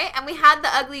unsettling. Right? And we had the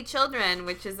ugly children,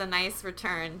 which is a nice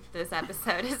return this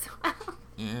episode as well.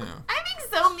 Yeah. I'm being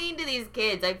so mean to these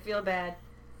kids. I feel bad.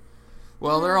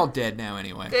 Well, they're all dead now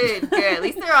anyway. Good. At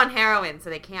least they're on heroin, so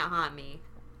they can't haunt me.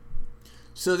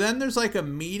 So then there's like a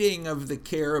meeting of the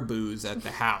Caribous at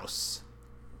the house.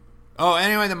 Oh,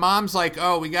 anyway, the mom's like,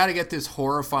 oh, we got to get this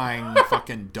horrifying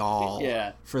fucking doll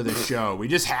for the show. We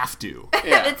just have to.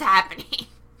 Yeah. It's happening.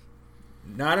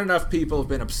 Not enough people have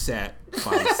been upset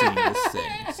by seeing this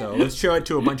thing. So let's show it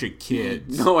to a bunch of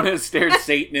kids. No one has stared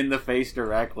Satan in the face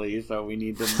directly, so we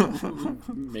need to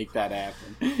make that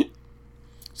happen.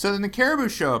 So then the Caribou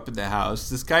show up at the house.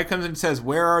 This guy comes in and says,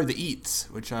 where are the eats?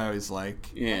 Which I always like.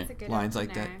 Yeah. Lines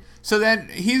like that. So then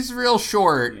he's real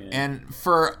short, and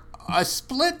for a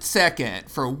split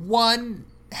second, for 1/2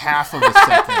 of a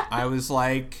second, I was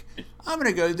like, I'm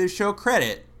going to go to this show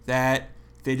credit that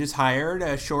they just hired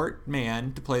a short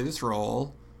man to play this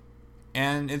role,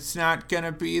 and it's not going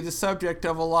to be the subject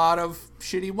of a lot of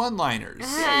shitty one-liners.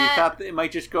 Yeah, you thought it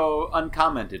might just go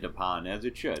uncommented upon, as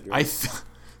it should, right?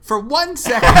 For 1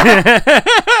 second.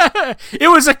 It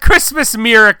was a Christmas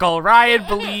miracle. Ryan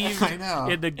believed I know.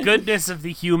 in the goodness of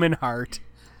the human heart.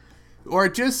 Or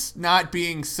just not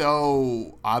being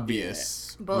so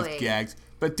obvious with gags.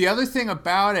 But the other thing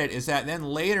about it is that then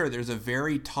later there's a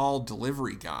very tall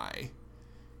delivery guy.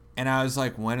 And I was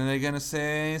like, when are they going to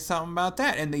say something about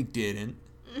that? And they didn't.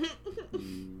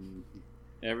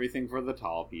 Everything for the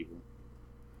tall people.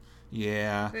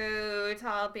 Yeah. Boo,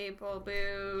 tall people,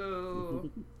 boo.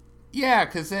 Yeah,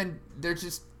 because then they're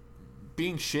just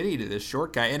being shitty to this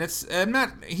short guy. And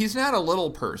he's not a little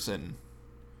person.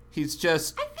 He's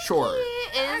just short.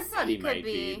 He is. I thought he could might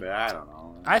be, but I don't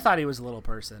know. I thought he was a little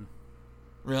person.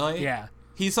 Really? Yeah.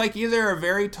 He's like either a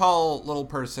very tall little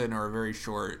person or a very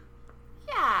short.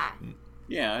 Yeah.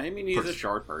 Yeah, I mean, he's a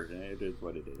short person. It is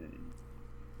what it is.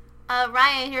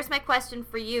 Ryan, here's my question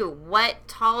for you. What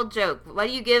tall joke? What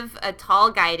do you give a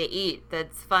tall guy to eat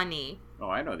that's funny? Oh,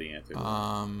 I know the answer.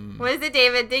 What is it,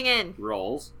 David? Ding in.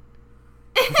 Rolls.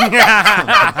 I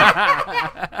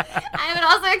would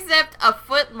also accept a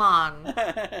foot long.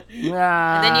 And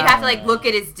then you have to like look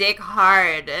at his dick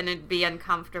hard and it'd be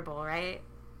uncomfortable, right?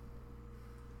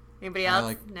 Anybody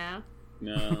else? No?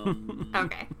 No.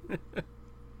 Okay.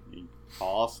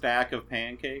 Tall stack of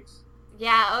pancakes.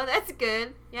 Yeah, oh, that's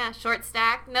good. Yeah, short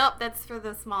stack. Nope, that's for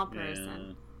the small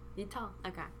person. You tall.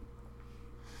 Okay.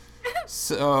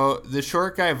 So the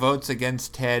short guy votes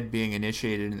against Ted being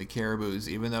initiated in the Caribous,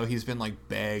 even though he's been like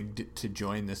begged to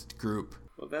join this group.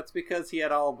 Well, that's because he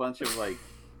had all a bunch of like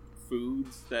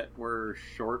foods that were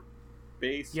short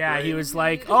based. Yeah, right? he was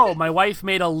like, "Oh, my wife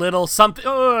made a little something.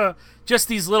 Just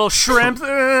these little shrimp."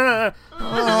 Yeah,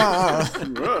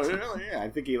 I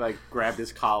think he like grabbed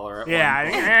his collar.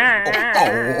 At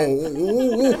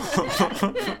one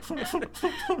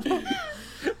point.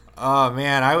 Oh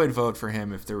man, I would vote for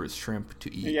him if there was shrimp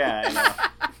to eat. Yeah, I know.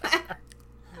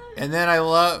 And then I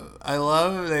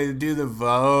love they do the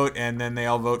vote, and then they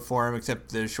all vote for him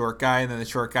except the short guy, and then the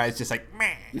short guy's just like,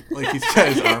 meh, like he's got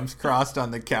his arms crossed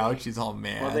on the couch. He's all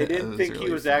mad. Well, they didn't think really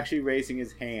he was funny. actually raising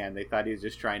his hand. They thought he was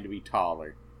just trying to be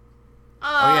taller.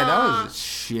 Oh yeah, that was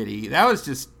shitty. That was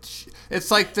just.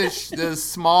 It's like the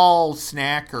small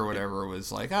snack or whatever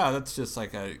was like, oh, that's just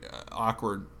like a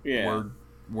awkward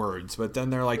words. But then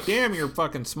they're like, damn, you're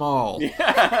fucking small.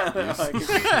 Yeah, like, you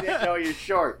didn't know you're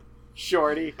short.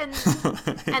 Shorty. And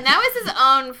that was his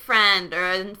own friend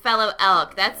or fellow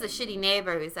elk. That's the shitty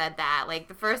neighbor who said that. Like,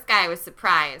 the first guy was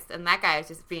surprised, and that guy was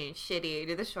just being shitty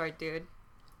to the short dude.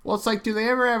 Well, it's like, do they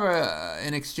ever have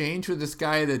an exchange with this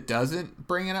guy that doesn't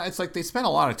bring it up? It's like they spend a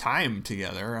lot of time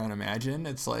together, I'd imagine.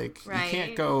 It's like, you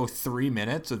can't go 3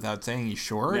 minutes without saying he's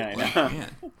short. Yeah, I Like, know.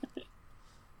 man,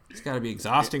 it's got to be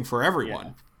exhausting for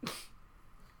everyone. Yeah.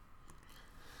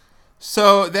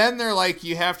 So then they're like,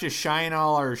 you have to shine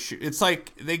all our it's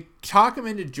like they talk him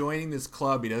into joining this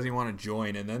club he doesn't want to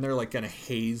join, and then they're like going to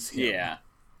haze him. Yeah.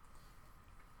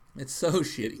 It's so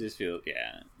shitty. It just feels,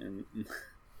 yeah. And,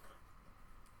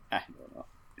 I don't know.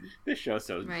 This show's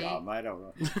so dumb. I don't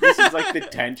know. This is like the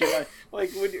tension.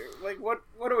 Like when you're, like, what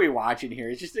are we watching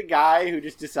here? It's just a guy who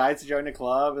just decides to join a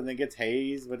club and then gets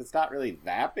hazed, but it's not really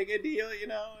that big a deal, you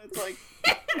know? It's like...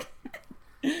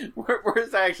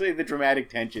 Where's actually the dramatic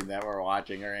tension that we're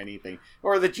watching or anything?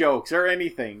 Or the jokes or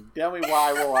anything? Tell me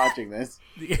why we're watching this.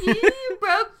 You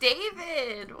broke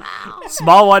David. Wow.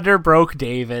 Small wonder broke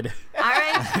David. All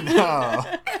right. No.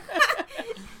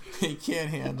 He can't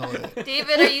handle it.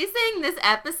 David, are you saying this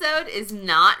episode is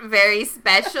not very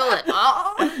special at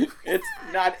all? It's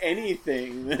not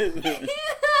anything. Ooga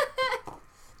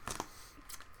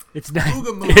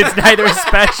mooga. It's neither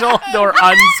special nor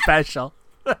unspecial.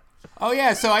 Oh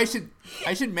yeah, so I should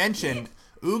mention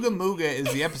Ooga Mooga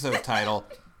is the episode title,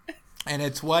 and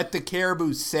it's what the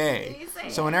caribou say.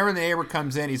 So whenever the neighbor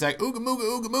comes in, he's like Ooga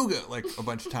Mooga, like a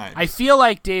bunch of times. I feel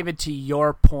like, David, to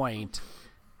your point,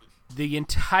 the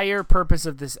entire purpose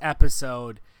of this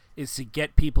episode is to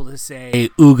get people to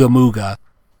say Ooga Mooga.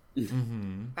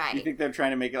 Mm-hmm. Right. You think they're trying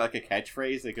to make it like a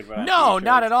catchphrase they could run? No,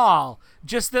 not at all.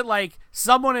 Just that, like,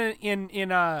 someone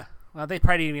in a... Well, they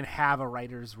probably didn't even have a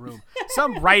writer's room.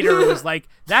 Some writer was like,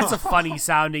 that's a funny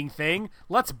sounding thing.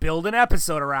 Let's build an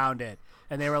episode around it.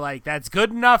 And they were like, that's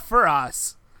good enough for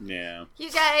us. Yeah.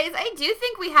 You guys, I do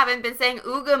think we haven't been saying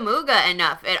Ooga Mooga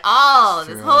enough at all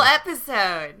this whole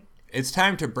episode. It's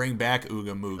time to bring back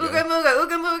Ooga Mooga. Ooga Mooga,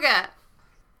 Ooga Mooga.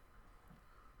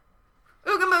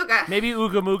 Ooga Mooga. Maybe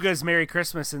Ooga Mooga is Merry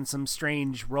Christmas in some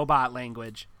strange robot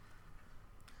language.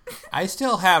 I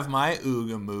still have my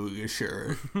Ooga Mooga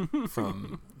shirt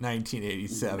from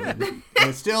 1987. And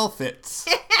it still fits.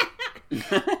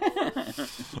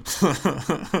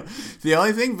 The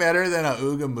only thing better than a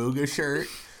Ooga Mooga shirt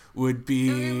would be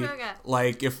Ooga Mooga.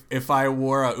 like if I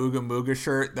wore a Ooga Mooga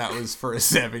shirt that was for a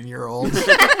 7-year-old.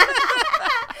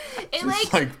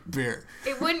 It like beer.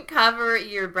 It wouldn't cover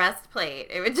your breastplate.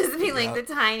 It would just be like the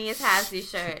tiniest halfsy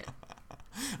shirt.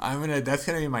 That's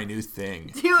gonna be my new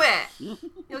thing. Do it.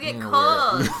 You'll get I'm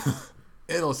gonna cold.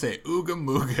 It'll say Ooga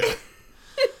Mooga.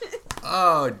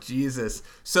 Oh, Jesus.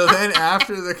 So then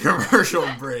after the commercial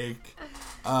break,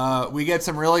 we get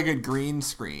some really good green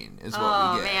screen is what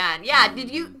Oh we get. man,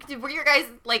 yeah. Were your guys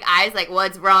like eyes like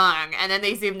what's wrong? And then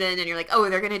they zoomed in and you're like, oh,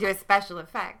 they're gonna do a special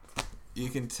effect. You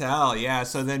can tell, yeah.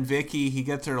 So then Vicky, he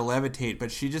gets her to levitate, but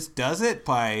she just does it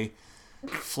by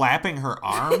flapping her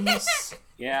arms.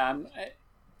 Yeah,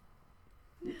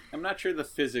 I'm not sure the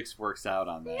physics works out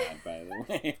on that, by the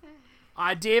way.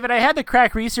 David, I had the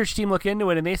crack research team look into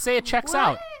it, and they say it checks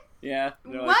out. Yeah,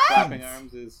 they're like What? flapping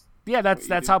arms is... Yeah,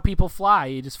 that's how people fly.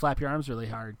 You just flap your arms really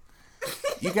hard.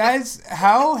 You guys,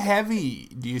 how heavy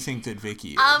do you think that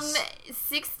Vicky is?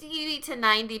 60 to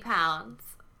 90 pounds,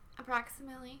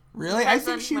 approximately. Really? I Depends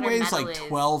think on she what her weighs medal like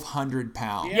is. 1,200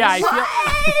 pounds. Yeah, What?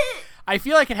 I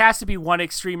feel like it has to be one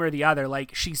extreme or the other.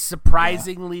 Like, she's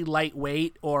surprisingly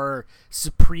lightweight or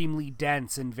supremely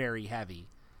dense and very heavy.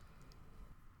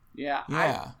 Yeah.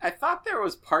 Yeah. I thought there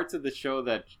was parts of the show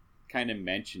that kind of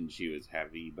mentioned she was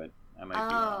heavy, but I might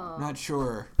be wrong. Not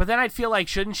sure. But then I'd feel like,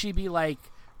 shouldn't she be, like,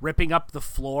 ripping up the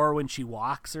floor when she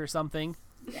walks or something?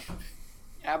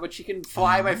 Yeah, but she can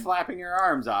fly by flapping her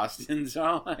arms, Austin,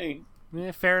 so like...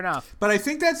 Fair enough. But I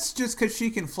think that's just because she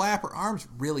can flap her arms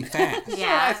really fast.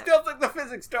 Yeah. I still think the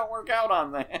physics don't work out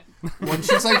on that. When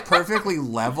she's like perfectly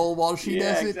level while she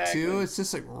Yeah, does it exactly. too, it's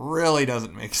just like really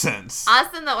doesn't make sense.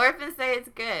 Austin, the orphans say it's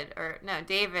good. Or, no,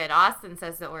 David, Austin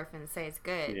says the orphans say it's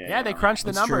good. Yeah, they crunched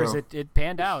the That's numbers. true. It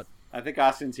panned out. I think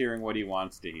Austin's hearing what he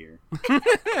wants to hear.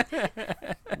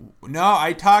 No,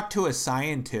 I talked to a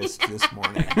scientist this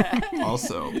morning.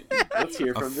 Also, Let's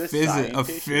hear from this a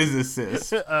scientist. physicist.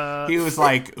 He was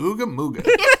like, "Ooga Mooga,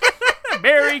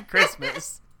 Merry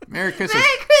Christmas. Merry Christmas."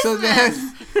 Merry So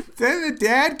Christmas! then the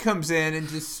dad comes in and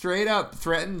just straight up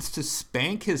threatens to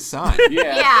spank his son.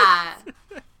 Yeah.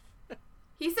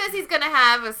 He says he's gonna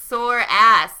have a sore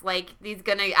ass, like he's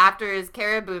gonna after his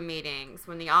caribou meetings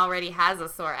when he already has a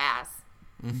sore ass.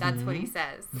 That's what he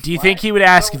says. Do you think he would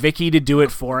ask Vicky to do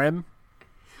it for him?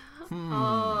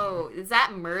 Oh, is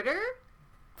that murder?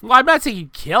 Well, I'm not saying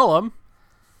you'd kill him.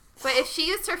 But if she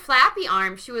used her flappy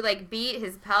arm, she would like beat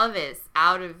his pelvis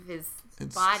out of his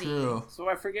It's body. true. So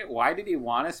I forget, why did he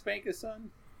want to spank his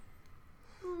son?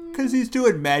 Because he's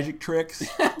doing magic tricks.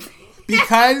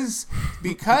 Because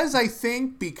I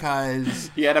think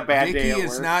because He had a bad day Vicky at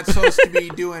is work. not supposed to be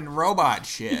doing robot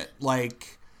shit.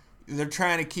 Like they're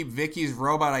trying to keep Vicky's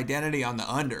robot identity on the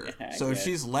under. I So if guess.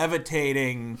 she's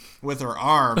levitating with her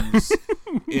arms,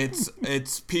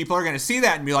 it's people are gonna see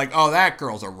that and be like, oh, that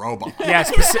girl's a robot. Yeah,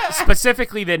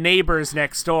 specifically the neighbors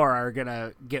next door are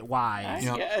gonna get I wise.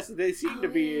 Yep. guess they seem to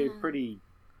be pretty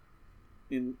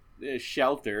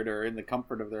sheltered or in the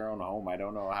comfort of their own home. I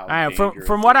don't know how. dangerous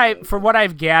From this is. what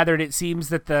I've gathered, it seems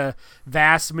that the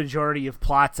vast majority of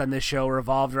plots on this show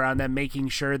revolved around them making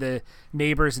sure the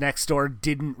neighbors next door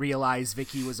didn't realize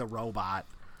Vicky was a robot.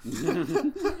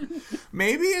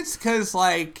 Maybe it's because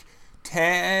like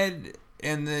Ted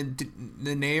and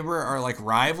the neighbor are like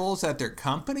rivals at their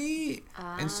company,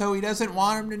 and so he doesn't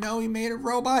want him to know he made a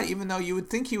robot, even though you would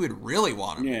think he would really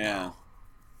want him to Yeah. know.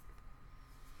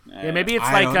 Yeah, maybe it's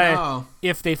I like don't know.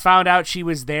 if they found out she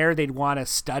was there, they'd want to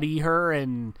study her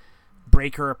and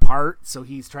break her apart. So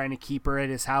he's trying to keep her at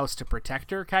his house to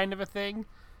protect her, kind of a thing.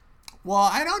 Well,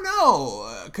 I don't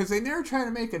know, because they never try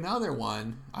to make another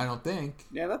one, I don't think.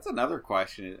 Yeah, that's another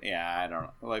question. Yeah, I don't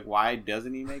know. Like, why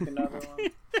doesn't he make another one?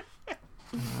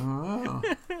 I don't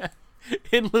know.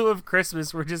 In lieu of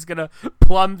Christmas, we're just gonna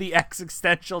plumb the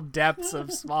existential depths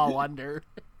of Small Wonder.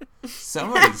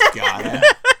 Somebody's got it.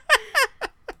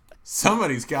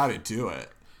 Somebody's got to do it.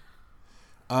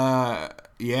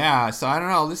 Yeah, so I don't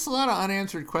know. There's a lot of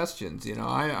unanswered questions, you know.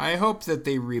 I hope that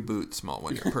they reboot Small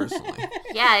Wonder, personally.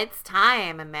 Yeah, it's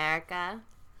time, America.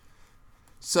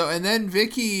 So, and then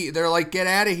Vicky, they're like, get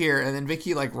out of here. And then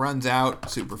Vicky, like, runs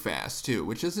out super fast, too,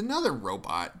 which is another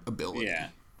robot ability. Yeah.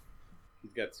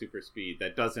 He's got super speed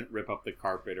that doesn't rip up the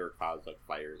carpet or cause, like,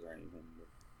 fires or anything.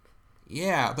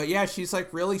 Yeah, but yeah, she's,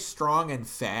 like, really strong and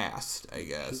fast, I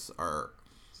guess. Or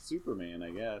Superman,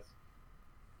 I guess.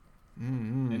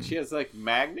 mm-hmm. And she has, like,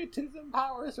 magnetism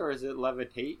powers, or is it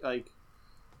levitate? Like,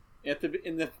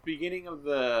 in the beginning of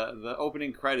the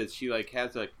opening credits, she, like,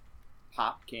 has a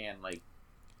pop can, like,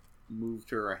 moved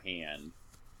to her hand.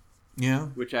 Yeah.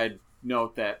 Which I'd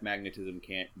note that magnetism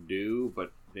can't do,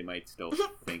 but they might still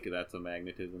think that's a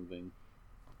magnetism thing.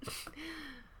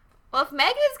 Well, if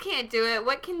Megas can't do it,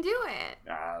 what can do it?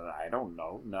 I don't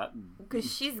know. Not.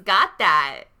 Because she's got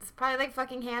that. It's probably like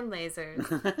fucking hand lasers.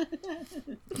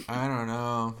 I don't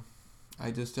know.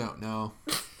 I just don't know.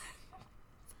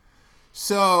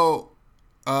 So,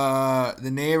 the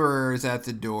neighbor is at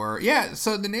the door. Yeah,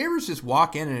 so the neighbors just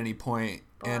walk in at any point,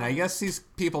 and I guess these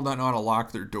people don't know how to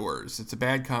lock their doors. It's a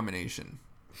bad combination.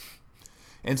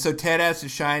 And so Ted has to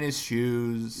shine his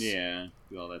shoes. Yeah.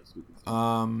 Do all that stupid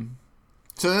stuff.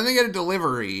 So then they get a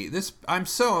delivery. I'm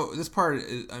so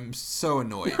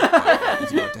annoyed by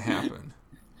what's about to happen.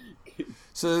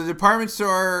 So the department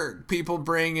store people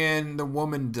bring in the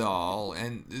woman doll,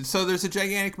 and so there's a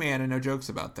gigantic man, and no jokes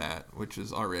about that, which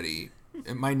is already,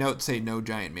 my notes say no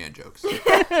giant man jokes.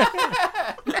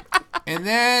 And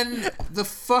then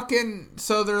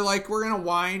so they're like, we're gonna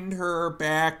wind her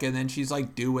back, and then she's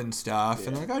like doing stuff,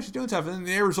 and they're like, oh, she's doing stuff, and then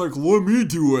the neighbor's like, let me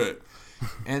do it.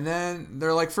 And then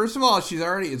they're like, first of all, it's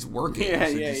working. Yeah,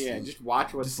 so yeah. Just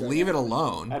watch what's Just going leave on. it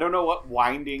alone. I don't know what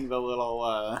winding the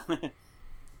little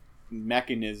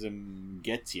mechanism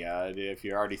gets you if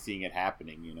you're already seeing it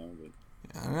happening, you know. But...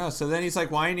 I don't know. So then he's like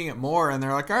winding it more, and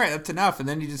they're like, all right, that's enough. And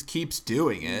then he just keeps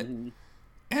doing it. Mm-hmm.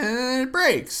 And then it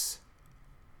breaks.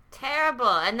 Terrible.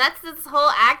 And that's this whole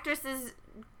actress's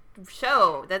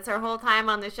show. That's her whole time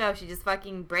on the show. She just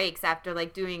fucking breaks after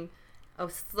like doing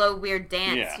slow, weird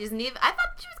dance. Yeah. She doesn't even. I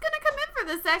thought she was gonna come in for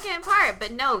the second part,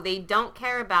 but no, they don't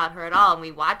care about her at all, and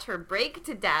we watch her break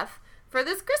to death for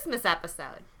this Christmas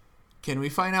episode. Can we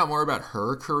find out more about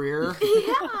her career?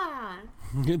 Yeah.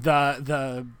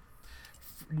 The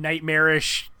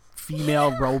nightmarish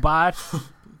female robot.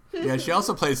 Yeah, she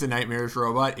also plays the nightmarish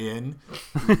robot in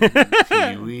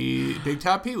Big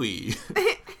Top Pee-wee.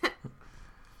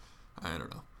 I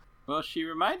don't know. Well, she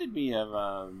reminded me of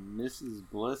Mrs.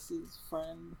 Bliss's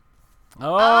friend.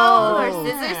 Oh, her Oh,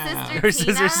 scissor yeah. sister her Tina.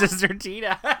 scissor sister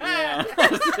Tina. Yeah,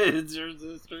 it's her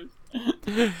sisters.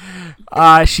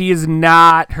 She is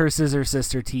not her scissor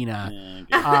sister Tina.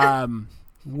 Yeah, okay.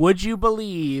 Would you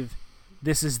believe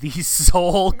this is the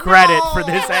sole credit for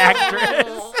this actress?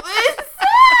 It's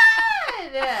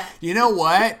sad. You know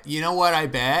what? I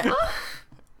bet?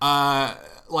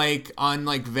 Like on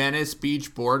like Venice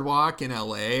Beach Boardwalk in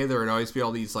LA, there would always be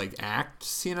all these like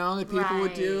acts, that people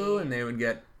would do, Right.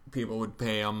 and people would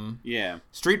pay them Yeah.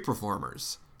 street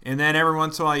performers. And then every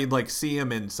once in a while you'd like see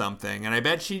them in something. And I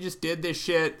bet she just did this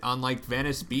shit on like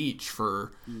Venice Beach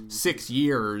for 6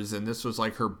 years, and this was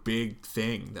like her big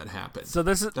thing that happened. So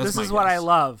this That's is my what I guess.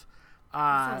 love.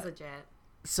 Sounds legit.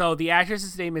 So the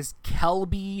actress's name is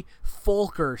Kelby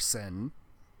Fulkerson.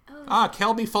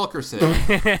 Kelby Fulkerson.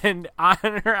 And on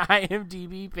her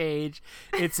IMDb page,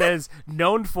 it says,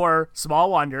 known for Small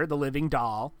Wonder, The Living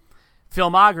Doll.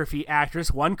 Filmography,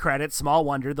 actress, 1 credit, Small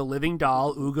Wonder, The Living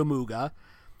Doll, Oooga Mooga.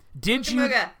 Did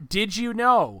you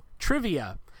know?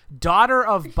 Trivia. Daughter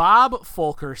of Bob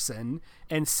Fulkerson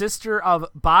and sister of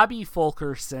Bobby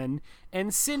Fulkerson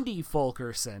and Cindy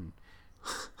Fulkerson.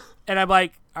 And I'm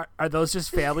like, are those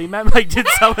just family members? Like, did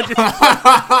someone just... She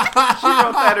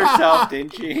wrote that herself,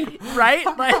 didn't she? Right?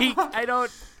 Like, I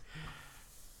don't...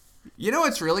 You know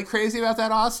what's really crazy about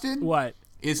that, Austin? What?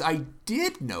 Is I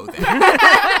did know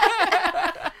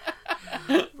that.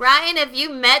 Ryan, have you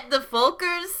met the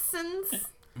Fulkersons?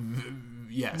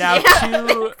 Yes. Now,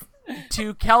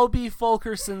 to Kelby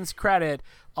Fulkerson's credit,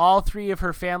 all 3 of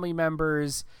her family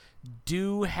members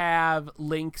do have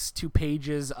links to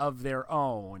pages of their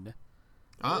own.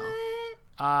 Oh.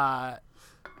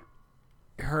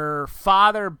 Her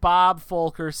father, Bob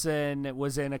Fulkerson,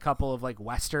 was in a couple of like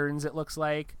westerns, it looks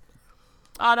like.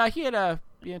 Oh no, he had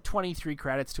 23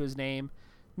 credits to his name.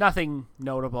 Nothing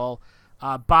notable.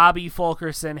 Bobby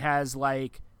Fulkerson has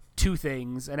like 2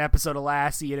 things: an episode of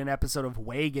Lassie and an episode of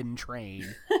Wagon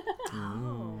Train.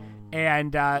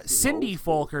 And Cindy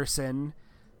Fulkerson,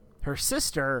 her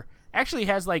sister, actually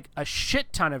has like a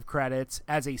shit ton of credits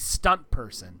as a stunt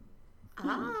person.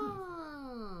 Oh.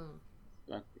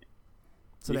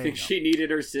 So You there think you go. she needed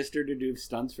her sister to do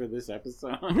stunts for this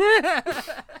episode?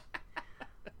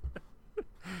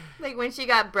 Like when she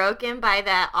got broken by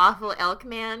that awful elk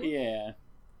man? Yeah.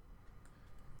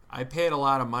 I paid a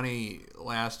lot of money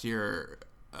last year.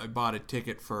 I bought a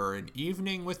ticket for an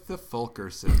evening with the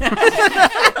Fulkerson.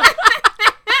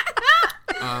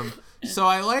 So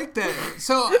I like that.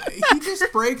 So he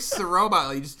just breaks the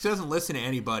robot. He just doesn't listen to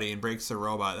anybody and breaks the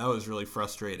robot. That was really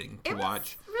frustrating to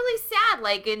watch. Really sad,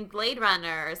 like in Blade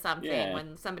Runner or something, Yeah.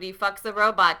 when somebody fucks the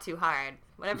robot too hard.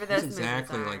 Whatever those It's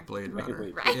exactly movies are. like Blade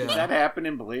Runner. Right. Does that happen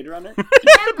in Blade Runner?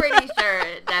 I'm pretty sure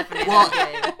it definitely Well-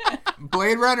 did.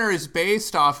 Blade Runner is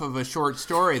based off of a short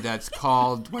story that's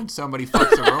called When Somebody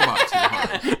Fucks a Robot Too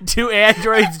Hard. Do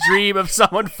androids dream of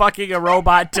someone fucking a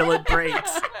robot till it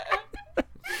breaks?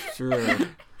 Sure.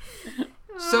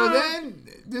 So then,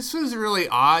 this was really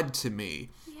odd to me.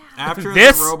 After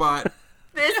This? the robot...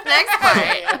 This next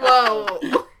part. Whoa.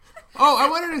 Oh, I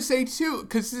wanted to say, too,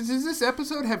 because does this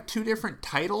episode have 2 different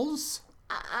titles?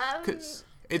 'Cause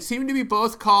it seemed to be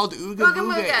both called Oooga Ooga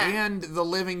Mooga Mooga. and The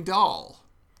Living Doll.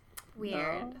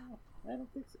 Weird. I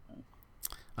don't think so.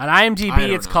 On I IMDb,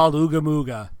 don't it's know. called Ooga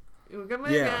Mooga. Ooga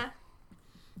Mooga. Yeah.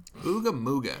 Ooga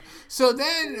Mooga. So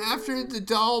then, after the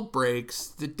doll breaks,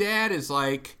 the dad is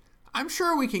like, I'm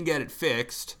sure we can get it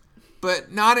fixed,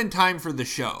 but not in time for the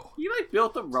show. He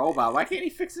built a robot. Why can't he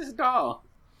fix his doll?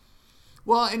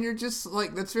 Well, and you're just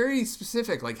like, that's very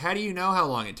specific. Like, how do you know how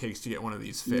long it takes to get one of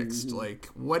these fixed? Like,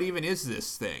 what even is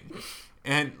this thing?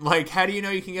 And, like, how do you know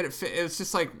you can get it fixed? It's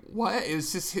just like, what? It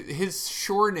was just his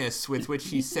sureness with which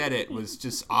he said it was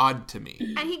just odd to me.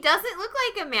 And he doesn't look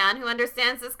like a man who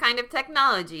understands this kind of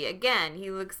technology. Again, he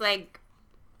looks like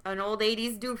an old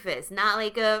 80s doofus, not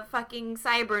like a fucking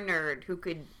cyber nerd who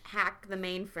could hack the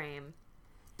mainframe.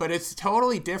 But it's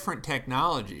totally different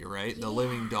technology, right? The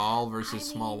Living Doll versus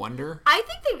Small Wonder. I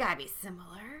think they gotta be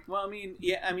similar. Well,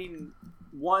 I mean,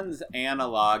 one's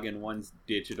analog and one's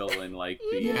digital and like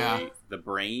the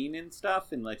brain and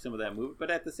stuff and like some of that movie,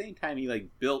 but at the same time he like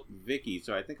built Vicky,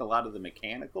 so I think a lot of the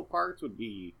mechanical parts would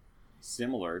be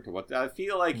similar to what I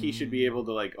feel like he should be able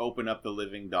to like open up the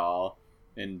living doll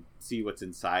and see what's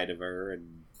inside of her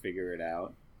and figure it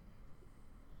out.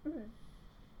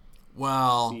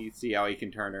 Well, see how he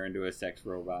can turn her into a sex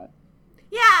robot.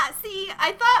 Yeah, see,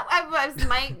 I thought I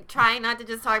might try not to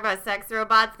just talk about sex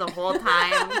robots the whole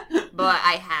time, but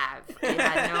I have. I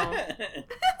had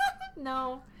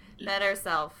no better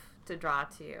self to draw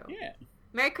to you. Yeah.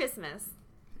 Merry Christmas.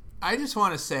 I just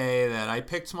want to say that I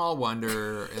picked Small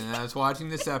Wonder, and I was watching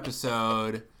this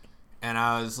episode, and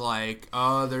I was like,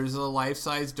 oh, there's a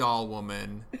life-size doll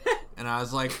woman. And I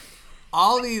was like,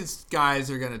 all these guys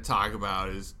are going to talk about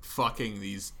is fucking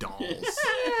these dolls.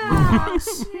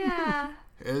 Robots. Yeah.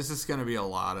 It's just going to be a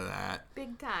lot of that.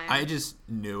 Big time. I just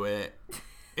knew it.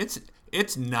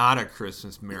 It's not a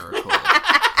Christmas miracle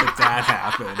that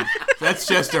happened. That's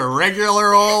just a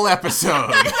regular old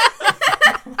episode.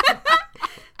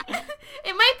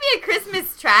 It might be a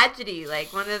Christmas tragedy,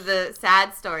 like one of the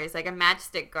sad stories, like a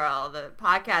Matchstick Girl, the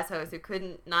podcast host who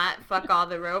couldn't not fuck all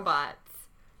the robots.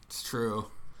 It's true.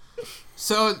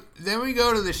 So then we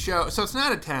go to the show. So it's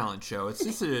not a talent show. It's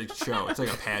just a show. It's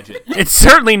like a pageant. It's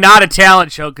certainly not a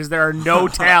talent show because there are no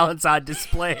talents on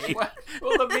display.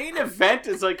 Well, the main event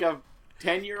is like a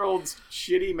 10-year-old's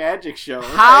shitty magic show.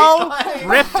 How Right?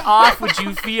 ripped off would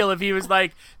you feel if he was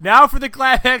like, now for the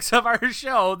climax of our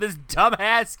show, this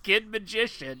dumbass kid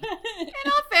magician In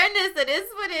all fairness, it is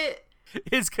what it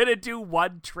is going to do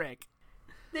one trick.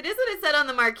 It is what it said on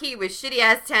the marquee with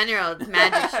shitty-ass 10-year-olds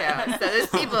magic show. So those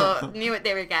people knew what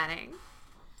they were getting.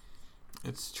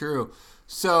 It's true.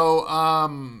 So,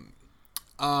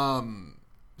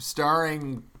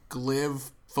 starring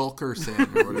Gliv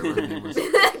Fulkerson, or whatever her name was.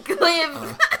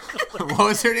 Glib. What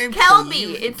was her name?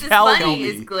 Kelby. It's as Kelby. funny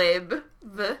as Glib.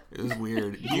 It was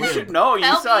weird. You should know. You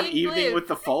Kelby saw an and evening Glib. with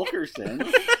the Fulkersons.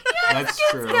 That's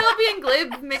true. Kelby and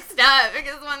Glib mixed up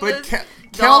because one But was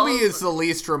Kelby dolls. is the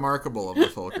least remarkable of the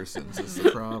Fulkersons, is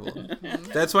the problem.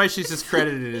 That's why she's just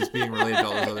credited as being related to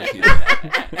all those other people.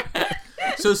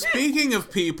 So speaking of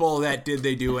people that did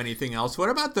they do anything else, what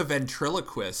about the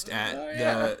ventriloquist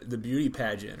at the beauty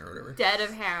pageant or whatever? dead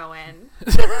of heroin.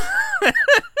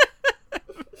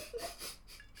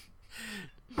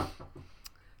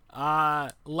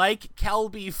 Like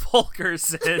Kelby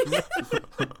Fulkerson,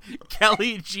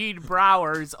 Kelly Jean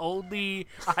Brower's only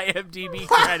IMDb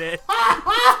credit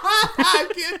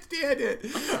I can't stand it.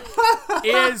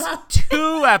 is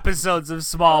 2 episodes of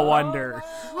Small Wonder.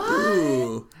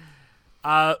 Ooh.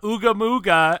 Oooga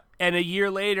Mooga, and a year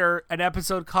later, an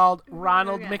episode called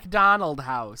Ronald McDonald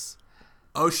House.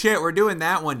 Oh shit, we're doing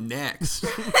that one next.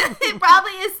 It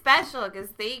probably is special because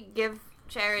they give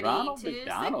charity Ronald to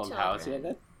McDonald sick House. Yeah,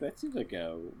 children. that seems like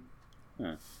a.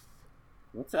 Huh.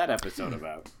 What's that episode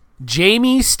about?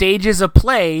 Jamie stages a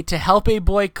play to help a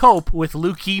boy cope with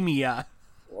leukemia.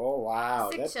 Oh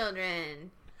wow! Sick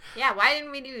children. Yeah, why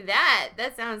didn't we do that?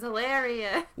 That sounds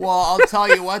hilarious. Well, I'll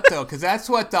tell you what though, because that's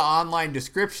what the online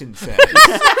description says.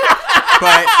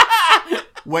 But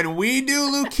when we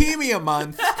do Leukemia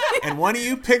Month and one of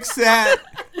you picks that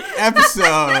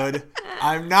episode,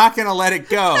 I'm not going to let it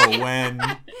go when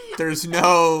there's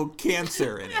no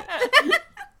cancer in it.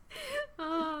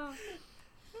 Oh.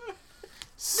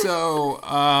 So,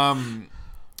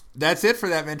 that's it for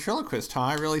that ventriloquist, huh?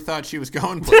 I really thought she was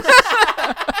going places.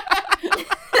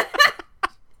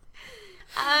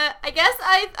 I guess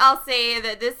I'll say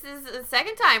that this is the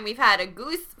second time we've had a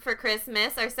goose for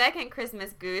Christmas, our second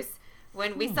Christmas goose.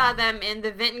 When we saw them in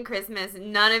the Vinton Christmas,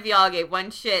 none of y'all gave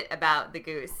one shit about the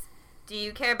goose. Do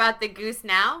you care about the goose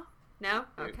now? No?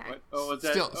 Okay. What? Oh, was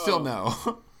that? Still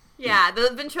no. Yeah, the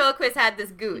ventriloquist had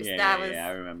this goose. Yeah, I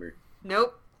remember.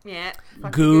 Nope. Yeah.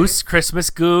 Fuck the Goose, Christmas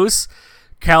Goose,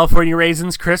 California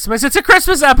Raisins Christmas. It's a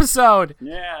Christmas episode.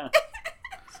 Yeah.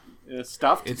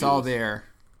 Stuffed. It's all there.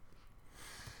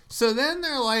 So then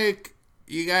they're like,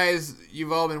 you guys,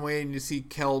 you've all been waiting to see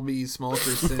Kelby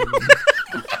Smolkerson.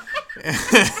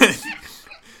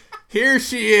 Here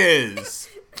she is.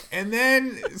 And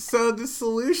then, so the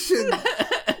solution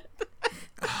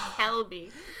Kelby.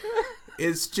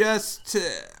 is just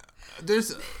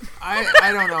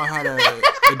I don't know how to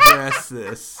address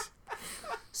this.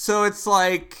 So it's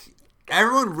like,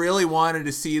 everyone really wanted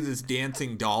to see this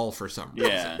dancing doll for some reason.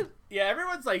 Yeah. Yeah,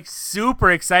 everyone's like super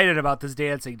excited about this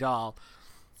dancing doll.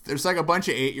 There's like a bunch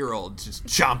of 8-year-olds just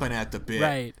chomping at the bit.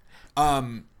 Right.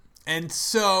 And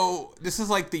so this is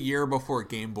like the year before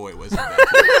Game Boy was invented.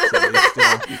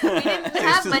 So We didn't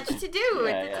have much to do.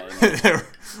 Yeah.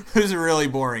 it was a really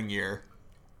boring year.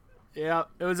 Yeah,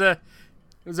 it was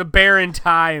a barren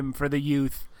time for the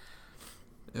youth.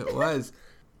 It was.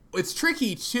 It's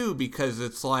tricky too because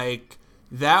it's like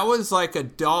that was like a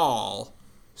doll,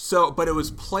 but it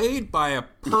was played by a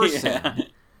person. Yeah.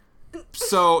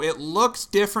 So it looks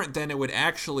different than it would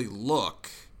actually look.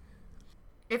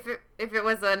 If it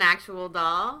was an actual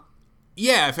doll?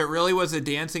 Yeah, if it really was a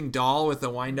dancing doll with a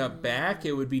wind-up back,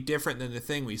 it would be different than the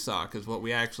thing we saw, because what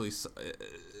we actually saw...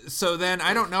 So then,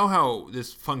 I don't know how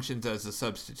this functions as a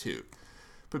substitute.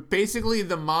 But basically,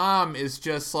 the mom is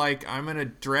just like, I'm going to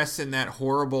dress in that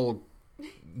horrible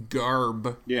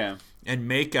garb and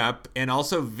makeup, and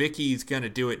also Vicky's going to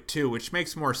do it too, which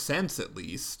makes more sense, at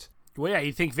least. Well, yeah,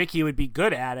 you think Vicky would be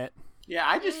good at it. Yeah,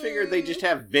 I just figured they just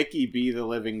have Vicky be the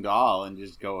living doll and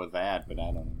just go with that, but I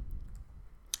don't know.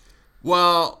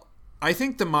 Well, I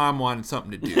think the mom wanted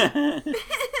something to do.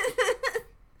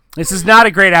 This is not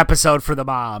a great episode for the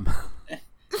mom.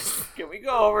 Can we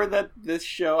go over that this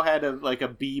show had a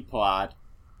B plot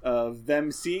of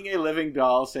them seeing a living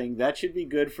doll, saying that should be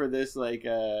good for this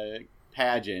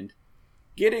pageant,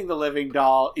 getting the living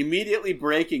doll, immediately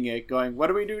breaking it, going, what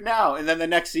do we do now? And then the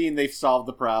next scene they've solved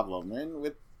the problem.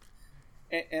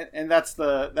 And that's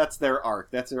their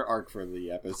arc. That's their arc for the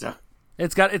episode.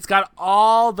 It's got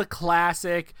all the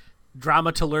classic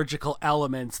dramaturgical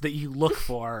elements that you look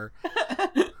for.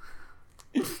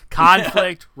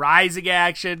 Conflict, rising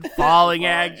action, falling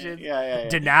action,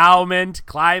 denouement,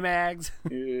 climax.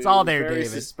 It's all there, very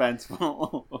David.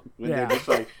 Suspenseful. When they're just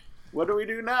like, what do we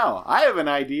do now? I have an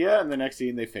idea, and the next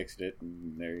scene they fixed it,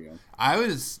 and there you go. I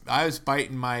was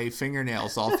biting my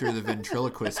fingernails all through the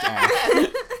ventriloquist act.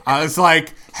 I was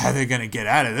like, how are they going to get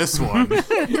out of this one?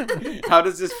 How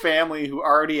does this family who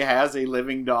already has a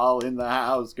living doll in the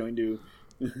house going to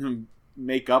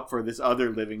make up for this other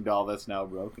living doll that's now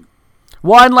broken?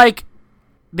 One,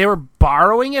 they were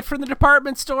borrowing it from the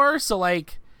department store, so,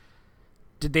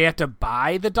 did they have to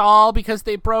buy the doll because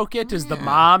they broke it? Does the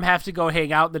mom have to go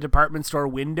hang out in the department store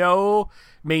window,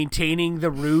 maintaining the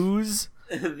ruse?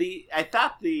 I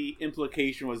thought the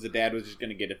implication was the dad was just going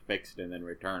to get it fixed and then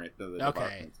return it to the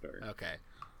department store. Okay.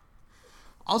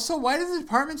 Also, why does the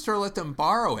department store let them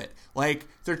borrow it?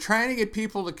 They're trying to get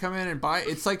people to come in and buy it.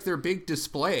 It's like their big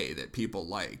display that people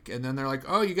like. And then they're like,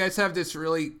 oh, you guys have this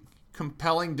really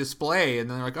compelling display. And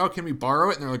then they're like, oh, can we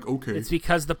borrow it? And they're like, okay. It's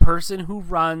because the person who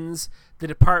runs the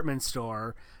department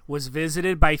store was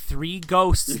visited by 3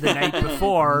 ghosts the night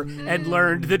before and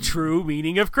learned the true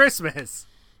meaning of Christmas.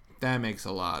 That makes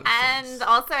a lot of sense. And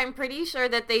also, I'm pretty sure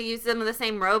that they use some of the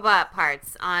same robot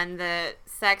parts on the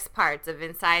sex parts of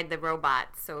inside the robot,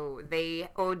 so they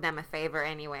owed them a favor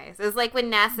anyway. So it's like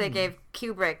when NASA gave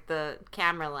Kubrick the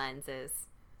camera lenses.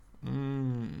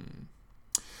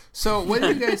 So, what do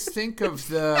you guys think of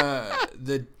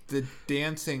the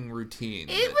dancing routine?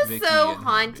 It was Vicky so and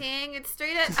haunting. It's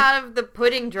straight out of the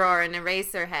pudding drawer in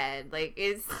Eraserhead.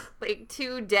 It's like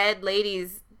 2 dead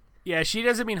ladies. Yeah, she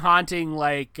doesn't mean haunting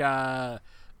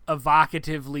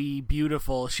evocatively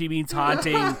beautiful. She means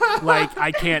haunting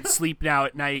I can't sleep now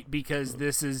at night because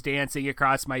this is dancing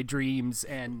across my dreams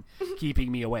and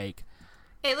keeping me awake.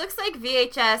 It looks like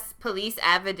VHS police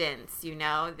evidence,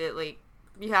 that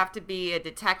you have to be a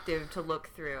detective to look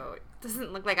through. It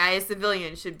doesn't look like I, as a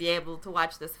civilian, should be able to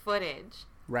watch this footage.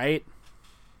 Right?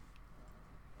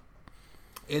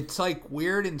 It's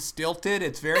weird and stilted.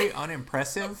 It's very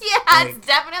unimpressive. Yeah, it's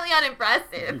definitely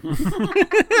unimpressive.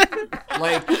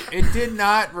 It did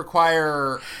not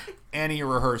require any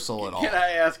rehearsal at all. Can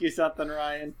I ask you something,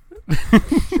 Ryan?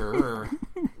 Sure.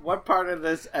 What part of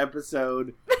this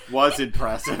episode was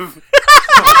impressive?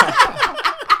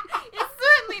 It's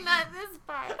certainly not this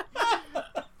part.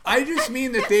 I just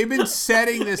mean that they've been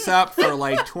setting this up for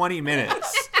 20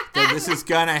 minutes. That this is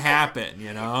gonna happen,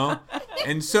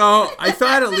 And so I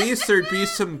thought at least there'd be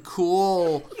some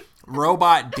cool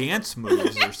robot dance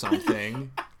moves or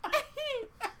something.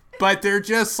 But they're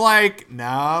just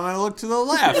now I'm gonna look to the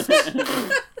left.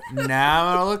 Now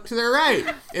I'm gonna look to the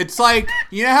right. It's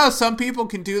how some people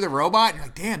can do the robot? And you're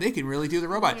like, damn, they can really do the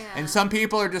robot. Yeah. And some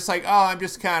people are just oh, I'm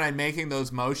just kind of making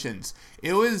those motions.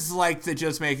 It was the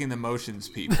just making the motions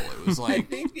people. It was I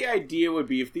think the idea would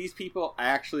be if these people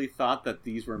actually thought that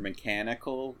these were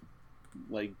mechanical,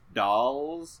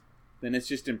 dolls, then it's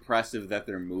just impressive that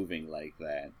they're moving like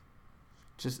that.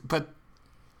 But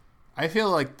I feel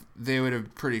like they would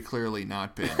have pretty clearly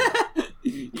not been.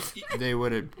 They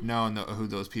would have known who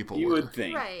those people were. You would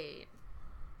think. Right.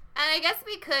 And I guess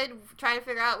we could try to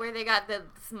figure out where they got the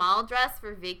small dress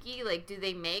for Vicky. Do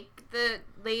they make the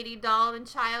lady doll and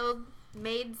child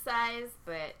maid size?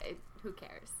 But who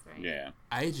cares, right? Yeah.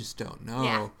 I just don't know.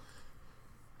 Yeah.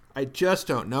 I just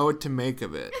don't know what to make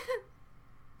of it.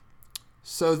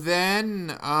 So then,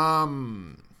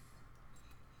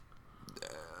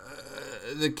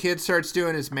 the kid starts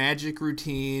doing his magic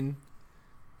routine,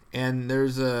 and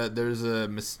there's a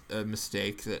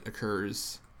mistake that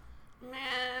occurs.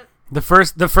 The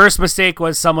first mistake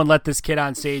was someone let this kid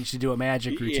on stage to do a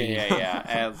magic routine.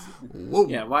 Yeah.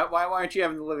 Why aren't you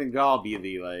having the living doll be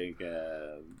the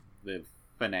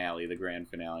finale, the grand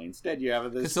finale? Instead, you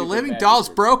have this. Because the living doll's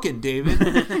broken, David.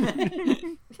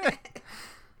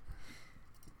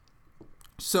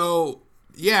 So,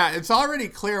 yeah, it's already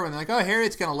clear when they're like, oh,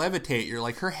 Harriet's going to levitate. You're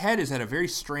like, her head is at a very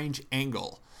strange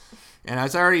angle. And I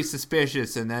was already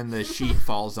suspicious, and then the sheet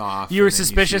falls off. You were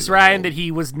suspicious, Ryan, that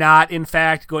he was not, in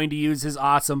fact, going to use his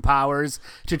awesome powers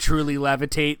to truly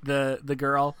levitate the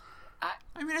girl?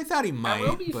 I mean, I thought he might. I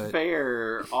will be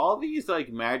fair. All these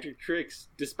magic tricks,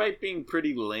 despite being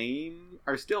pretty lame,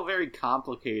 are still very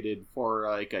complicated for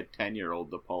a 10-year-old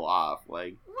to pull off. Well,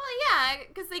 yeah,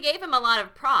 because they gave him a lot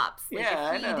of props. If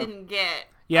I know. He didn't get.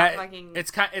 It's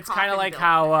kind of like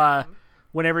how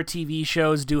whenever TV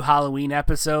shows do Halloween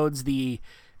episodes, the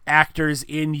actors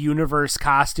in universe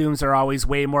costumes are always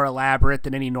way more elaborate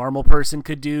than any normal person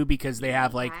could do because they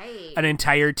have an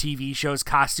entire TV show's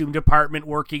costume department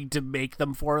working to make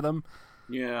them for them.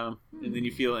 Yeah, and then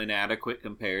you feel inadequate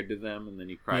compared to them, and then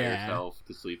you cry yourself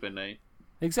to sleep at night.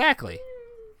 Exactly.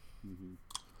 Mm-hmm.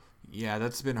 Yeah,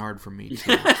 that's been hard for me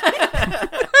too.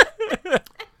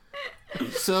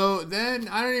 So then,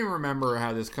 I don't even remember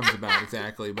how this comes about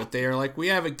exactly, but they are like, we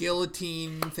have a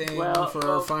guillotine thing for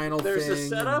our final there's thing. There's a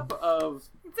setup of...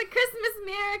 It's a Christmas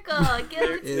miracle, a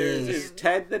guillotine. Is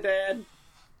Ted the dad?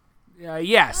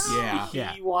 Yes.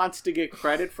 He wants to get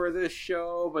credit for this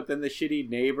show, but then the shitty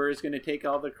neighbor is going to take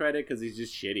all the credit because he's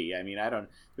just shitty. I mean,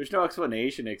 there's no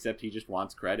explanation except he just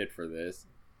wants credit for this.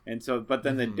 And so, but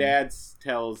then the dad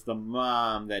tells the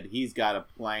mom that he's got a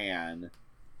plan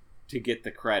to get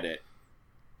the credit.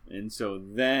 And so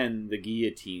then the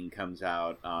guillotine comes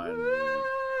out on,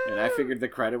 and I figured the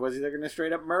credit was either going to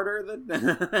straight up murder the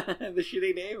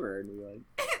shitty neighbor. And be like,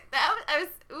 I was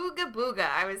Oooga Booga.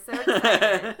 I was so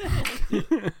excited.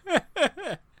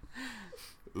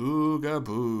 Ooga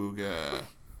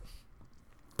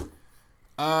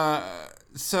Booga.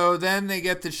 So then they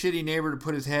get the shitty neighbor to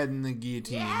put his head in the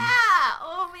guillotine. Yeah.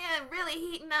 Oh man, really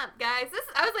heating up, guys.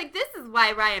 I was like, this is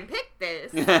why Ryan picked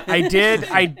this.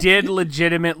 I did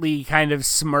legitimately kind of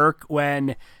smirk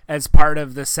when, as part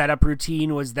of the setup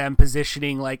routine, was them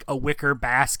positioning a wicker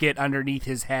basket underneath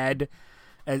his head,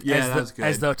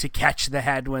 as though to catch the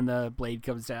head when the blade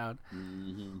comes down.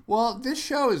 Mm-hmm. Well, this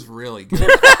show is really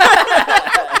good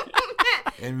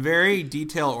and very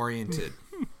detail oriented.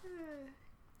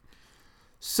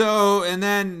 So, and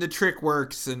then the trick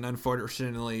works, and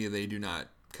unfortunately, they do not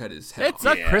cut his head off. It's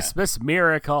a Christmas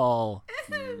miracle.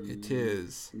 It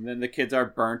is. And then the kids are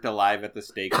burnt alive at the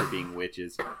stake for being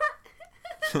witches.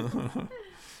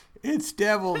 It's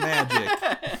devil magic.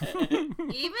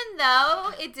 Even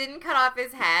though it didn't cut off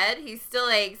his head, he's still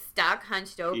stuck,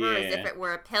 hunched over, as if it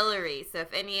were a pillory. So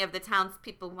if any of the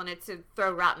townspeople wanted to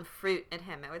throw rotten fruit at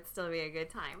him, it would still be a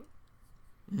good time.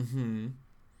 Mm-hmm.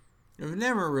 It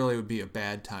never really would be a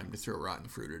bad time to throw rotten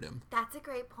fruit at him. That's a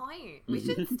great point. We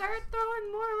should start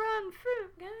throwing more rotten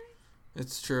fruit, guys.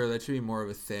 It's true. That should be more of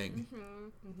a thing.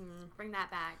 Bring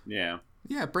that back. Yeah.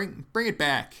 Yeah, bring it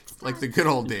back, like the good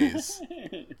old days.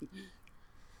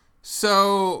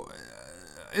 So,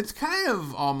 it's kind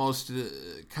of almost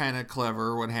kind of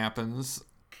clever what happens.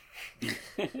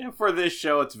 For this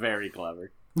show, it's very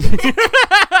clever.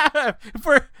 if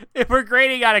we're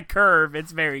grading on a curve,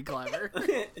 it's very clever.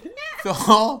 The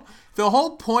whole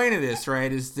point of this,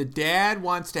 right, is the dad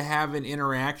wants to have an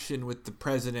interaction with the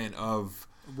president of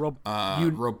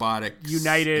Robotics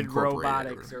United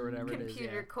Robotics or whatever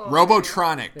Computer it is. Core.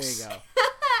 Robotronics. There you go.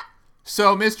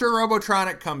 So Mr.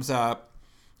 Robotronic comes up,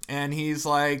 and he's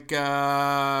like,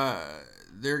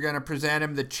 they're going to present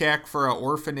him the check for an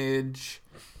orphanage.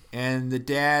 And the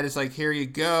dad is like, here you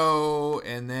go.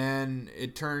 And then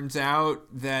it turns out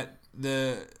that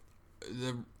the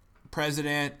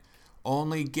president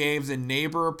only gave the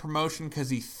neighbor a promotion because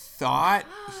he thought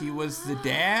he was the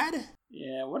dad.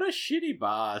 Yeah, what a shitty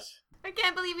boss. I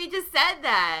can't believe he just said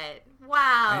that. Wow.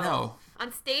 I know.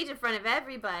 On stage in front of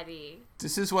everybody.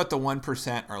 This is what the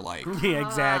 1% are like. Yeah,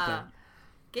 exactly.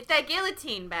 Get that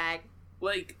guillotine back.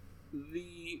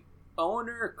 The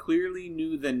owner clearly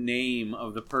knew the name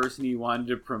of the person he wanted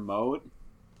to promote,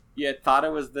 yet thought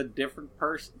it was the different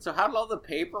person. So how did all the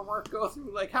paperwork go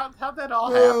through? How'd that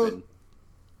all happen?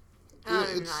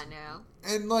 I do not know.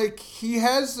 And, like, he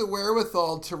has the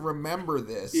wherewithal to remember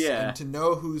this and to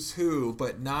know who's who,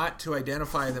 but not to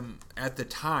identify them at the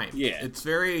time. Yeah. It's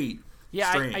very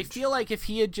strange. I feel like if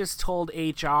he had just told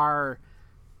HR,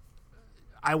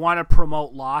 I want to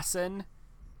promote Lawson,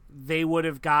 they would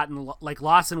have gotten, like,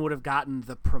 Lawson would have gotten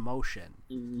the promotion.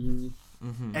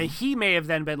 Mm-hmm. And he may have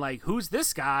then been like, who's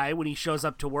this guy, when he shows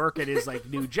up to work at his, like,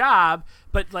 new job.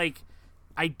 But, like,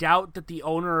 I doubt that the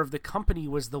owner of the company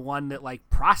was the one that, like,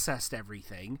 processed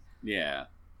everything. Yeah.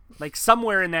 Like,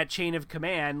 somewhere in that chain of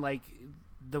command, like,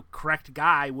 the correct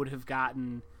guy would have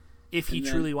gotten, if he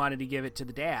truly wanted to give it to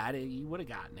the dad, he would have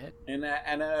gotten it. And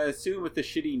I assume if the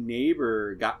shitty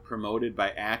neighbor got promoted by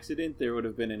accident, there would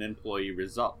have been an employee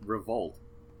revolt.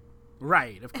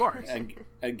 Right, of course.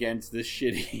 Against the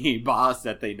shitty boss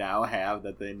that they now have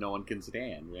that no one can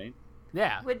stand, right?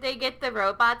 Yeah. Would they get the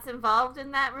robots involved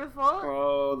in that revolt?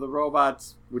 Oh, the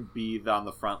robots would be on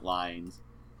the front lines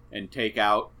and take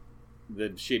out the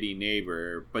shitty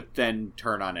neighbor, but then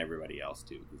turn on everybody else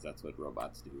too, because that's what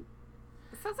robots do.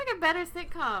 Sounds like a better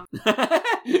sitcom.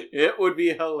 It would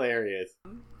be hilarious.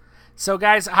 So,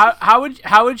 guys,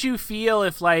 how would you feel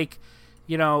if, like,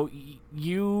 you know,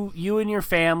 you and your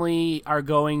family are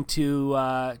going to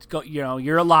go? You know,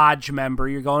 you're a lodge member.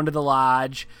 You're going to the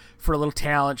lodge for a little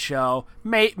talent show.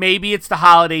 Maybe it's the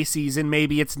holiday season.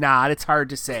 Maybe it's not. It's hard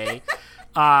to say.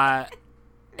 And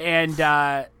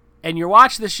you're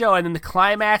watching the show, and then the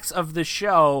climax of the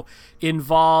show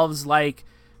involves, like,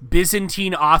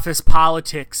 Byzantine office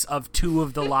politics of two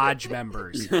of the lodge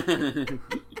members. I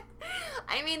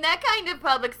mean, that kind of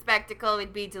public spectacle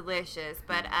would be delicious,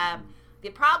 but the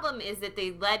problem is that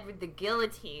they led with the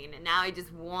guillotine, and now I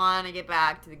just want to get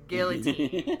back to the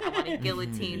guillotine. I want to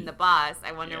guillotine the boss.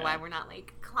 I wonder why we're not,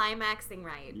 like, climaxing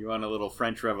right. You want a little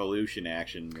French Revolution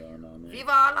action going on there. Vive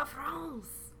la France!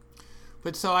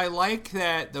 But so I like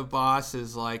that the boss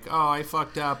is like, oh, I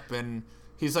fucked up, and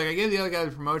he's like, I gave the other guy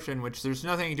the promotion, which there's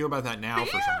nothing you can do about that now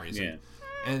for some reason. Yeah.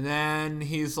 And then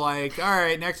he's like, all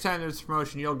right, next time there's a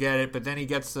promotion, you'll get it. But then he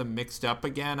gets them mixed up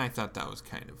again. I thought that was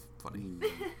kind of funny.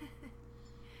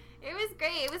 It was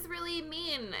great. It was really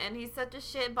mean, and he's such a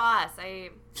shit boss.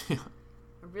 I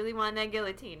really want that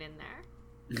guillotine in there.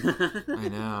 I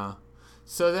know.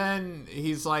 So then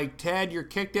he's like, Ted, you're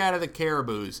kicked out of the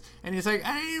Caribous. And he's like,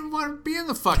 I didn't even want to be in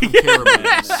the fucking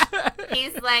Caribous.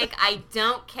 He's like, I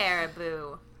don't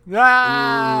caribou.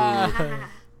 Ah!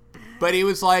 But he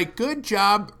was like, good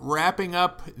job wrapping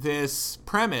up this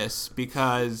premise,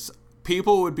 because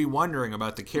people would be wondering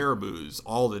about the Caribous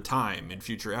all the time in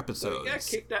future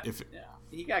episodes.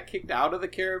 He got kicked out of the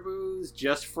Caribous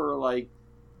just for, like,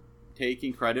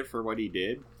 taking credit for what he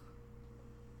did.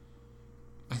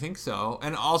 I think so.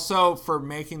 And also for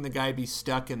making the guy be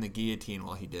stuck in the guillotine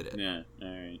while he did it. Yeah,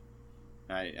 alright.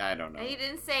 I don't know. He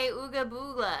didn't say Oooga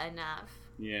Booga enough.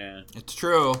 Yeah. It's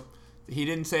true. He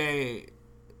didn't say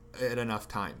it enough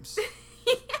times.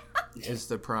 Is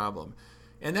the problem.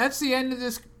 And that's the end of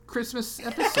this Christmas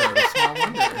episode of Small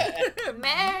Wonder.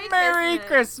 Merry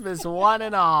Christmas, one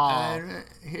and all. And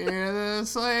hear the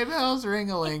sleigh bells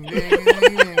ring-a-ling,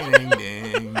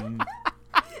 ding-a-ling-ding-ding-ding.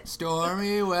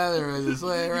 Stormy weather with a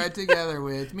sleigh ride together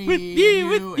with me,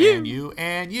 and you,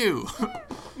 and you.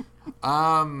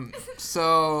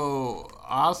 So,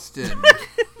 Austin.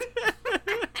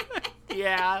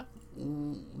 Yeah.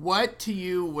 What to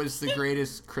you was the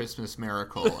greatest Christmas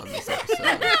miracle of this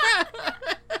episode?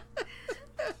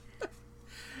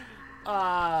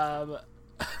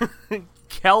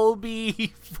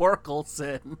 Kelby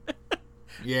Forkelson.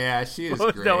 Yeah, she is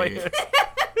great.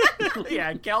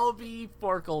 Yeah, Kelby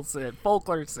Fulkerson.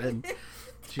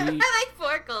 I like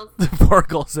Forkles.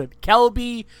 Forkelson.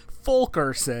 Kelby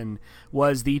Fulkerson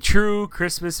was the true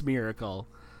Christmas miracle.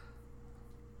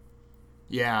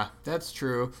 Yeah, that's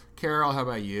true. Carol, how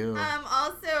about you?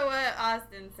 Also what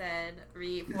Austin said.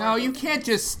 No, you can't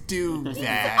just do that. He's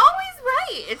always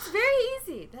right. It's very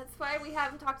easy. That's why we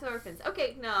haven't talked to orphans.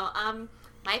 Okay, no.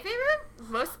 My favorite,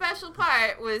 most special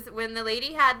part was when the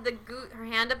lady had her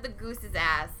hand up the goose's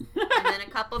ass, and then a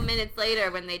couple minutes later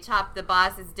when they chopped the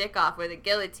boss's dick off with a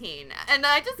guillotine. And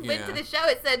I just went to the show.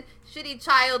 It said shitty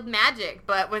child magic,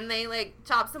 but when they, like,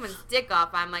 chop someone's dick off,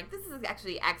 I'm like, this is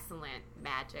actually excellent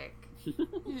magic.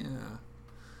 Yeah.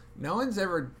 No one's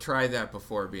ever tried that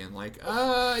before, being like,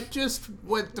 just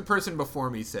what the person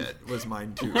before me said was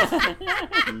mine too.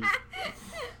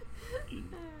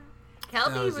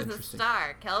 Kelby was a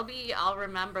star. Kelby, I'll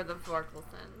remember the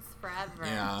Forkelsons forever.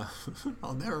 Yeah.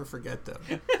 I'll never forget them.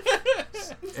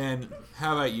 And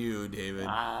how about you, David?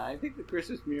 I think the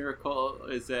Christmas miracle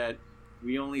is that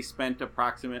we only spent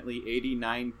approximately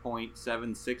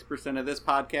 89.76% of this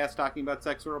podcast talking about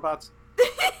sex robots.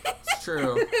 It's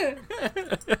true.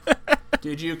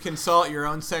 Did you consult your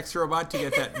own sex robot to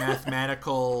get that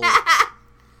mathematical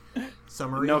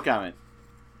summary? No comment.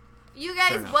 You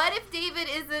guys, what if David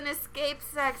is an escaped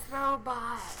sex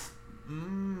robot?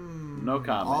 No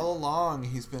comment. All along,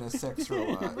 he's been a sex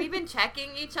robot. We've been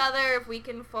checking each other if we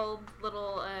can fold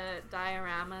little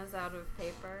dioramas out of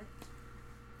paper.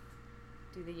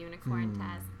 Do the unicorn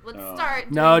test. Let's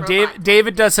start. No, doing robot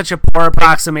David does such a poor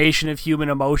approximation of human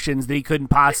emotions that he couldn't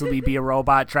possibly be a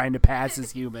robot trying to pass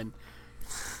as human.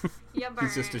 Yeah,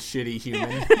 He's just a shitty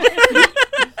human.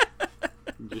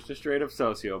 Just a straight up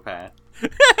sociopath.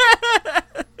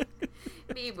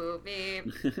 Beep boop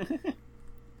beep.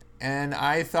 And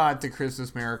I thought the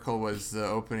Christmas Miracle was the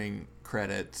opening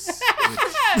credits,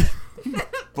 which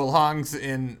belongs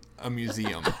in a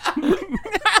museum.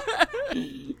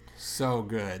 So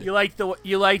good. You like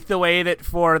the way that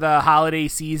for the holiday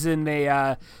season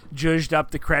they judged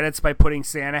up the credits by putting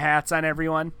Santa hats on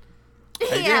everyone?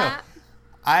 I do.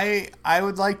 I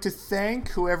would like to thank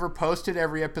whoever posted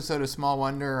every episode of Small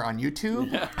Wonder on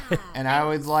YouTube, and I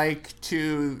would like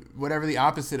to, whatever the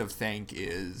opposite of thank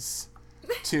is,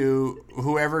 to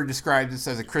whoever describes this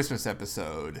as a Christmas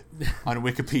episode on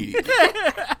Wikipedia.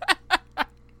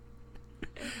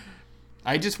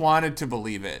 I just wanted to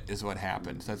believe it is what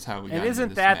happened. That's how we got And into isn't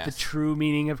this that mess. the true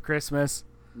meaning of Christmas?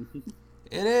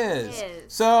 It is.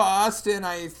 So, Austin,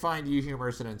 I find you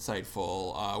humorous and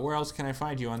insightful. Where else can I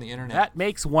find you on the internet? That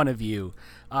makes one of you.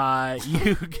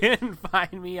 You can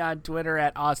find me on Twitter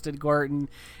at Austin Gorton,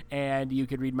 and you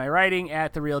can read my writing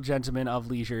at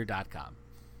therealgentlemanofleisure.com.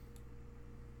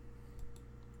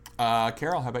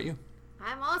 Carol, how about you?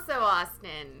 I'm also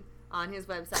Austin on his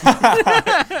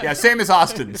website. Yeah, same as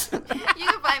Austin's. You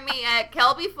can find me at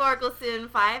Kelby Forkelson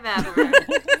 5 ever.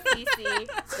 CC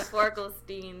the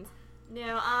Forkelsteins.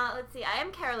 No, let's see. I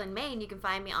am Carolyn Main. You can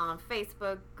find me on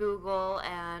Facebook, Google,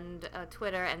 and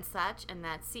Twitter and such. And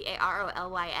that's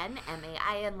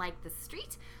CarolynMain, like the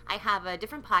street. I have a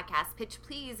different podcast, Pitch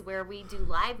Please, where we do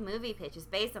live movie pitches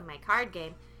based on my card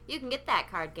game. You can get that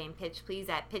card game, Pitch Please,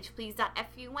 at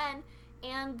pitchplease.fun.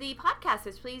 And the podcast,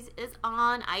 Pitch Please, is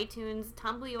on iTunes,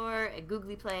 Tumblr,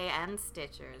 Google Play, and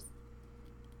Stitchers.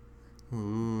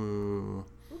 Ooh.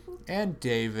 And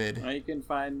David. You can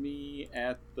find me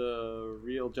at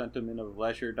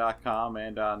therealgentlemanofleisure.com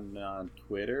and on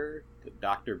Twitter,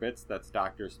 Dr. Bits, that's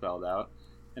doctor spelled out.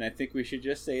 And I think we should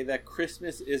just say that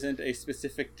Christmas isn't a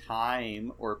specific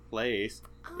time or place.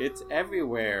 It's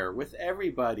everywhere, with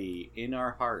everybody, in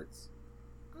our hearts.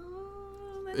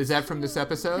 That's Is that from this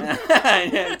episode?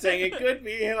 I'm saying it could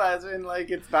be, as in, like,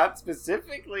 it's not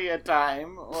specifically a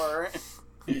time, or...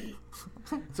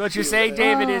 So what you're saying,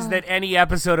 David, is that any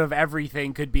episode of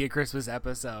everything could be a Christmas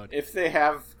episode. If they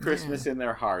have Christmas in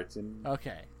their hearts. And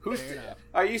Okay.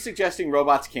 Are you suggesting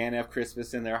robots can have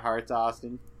Christmas in their hearts,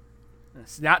 Austin?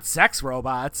 It's not sex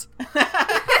robots.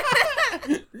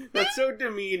 That's so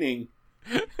demeaning.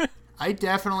 I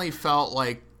definitely felt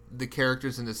like the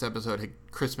characters in this episode had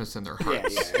Christmas in their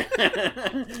hearts.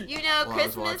 Yeah. You know, While I was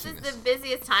Christmas watching is this. the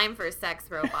busiest time for sex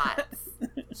robots.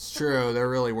 It's true. They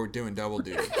really were doing double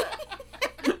duty.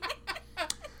 Is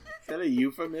that a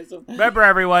euphemism? Remember,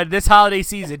 everyone, this holiday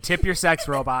season, tip your sex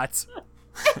robots.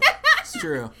 It's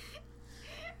true.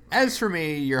 As for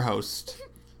me, your host,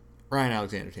 Ryan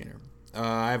Alexander Tanner.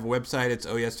 I have a website. It's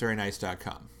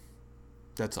ohyesverynice.com.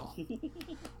 That's all.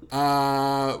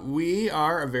 We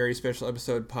are a very special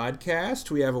episode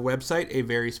podcast. We have a website, a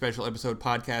very special episode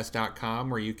podcast.com,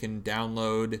 where you can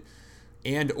download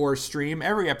and or stream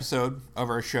every episode of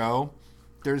our show.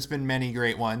 There's been many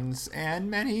great ones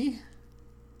and many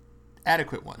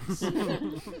adequate ones.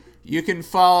 You can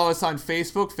follow us on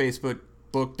Facebook,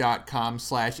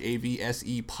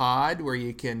 facebook.com/AVSEPod, where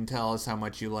you can tell us how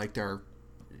much you liked our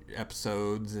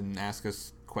episodes and ask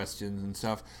us questions and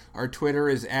stuff. Our Twitter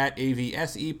is at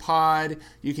AVSEPod.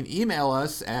 You can email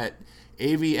us at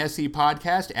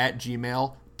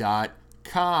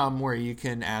avsepodcast@gmail.com, where you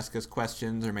can ask us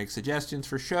questions or make suggestions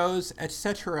for shows,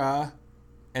 etc.,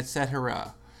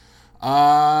 etc.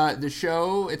 The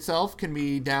show itself can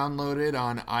be downloaded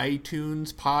on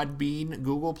iTunes, Podbean,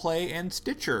 Google Play, and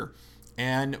Stitcher.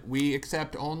 And we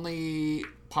accept only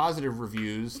positive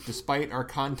reviews despite our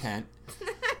content.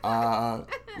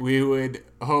 We would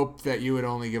hope that you would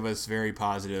only give us very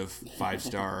positive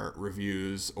 5-star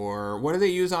reviews. Or what do they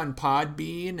use on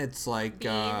Podbean? It's like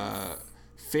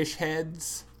fish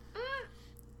heads.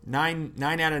 9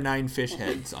 out of 9 fish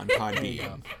heads on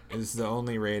Podbean is the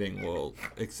only rating we'll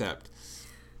accept.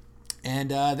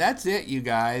 And that's it, you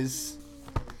guys.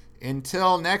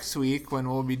 until next week when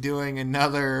we'll be doing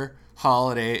another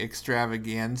holiday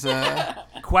extravaganza,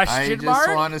 I just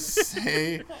want to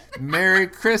say Merry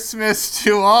Christmas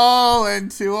to all, and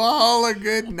to all a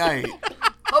good night.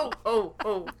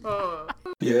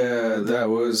 Yeah, that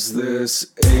was this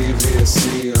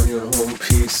AVSE on your home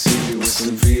PC with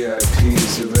some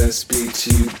VIPs of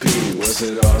SBTB. Was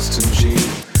it Austin G,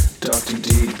 Dr.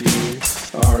 DB,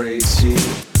 RAT,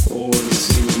 or the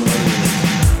C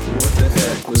Money? What the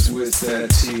heck was with that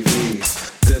TV?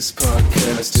 This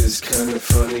podcast is kind of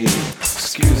funny.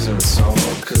 Excuse us all,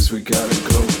 cause we gotta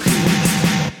go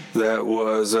pee. That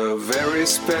was a very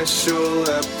special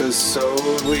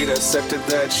episode. We dissected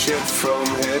that shit from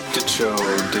head to toe.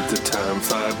 Did the time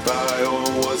fly by or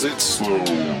was it slow?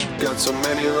 Got so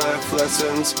many life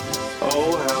lessons.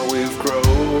 Oh, how we've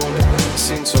grown.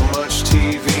 Seen so much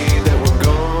TV that we're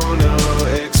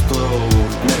gonna explode.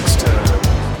 Next time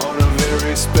on a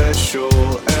very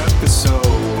special episode.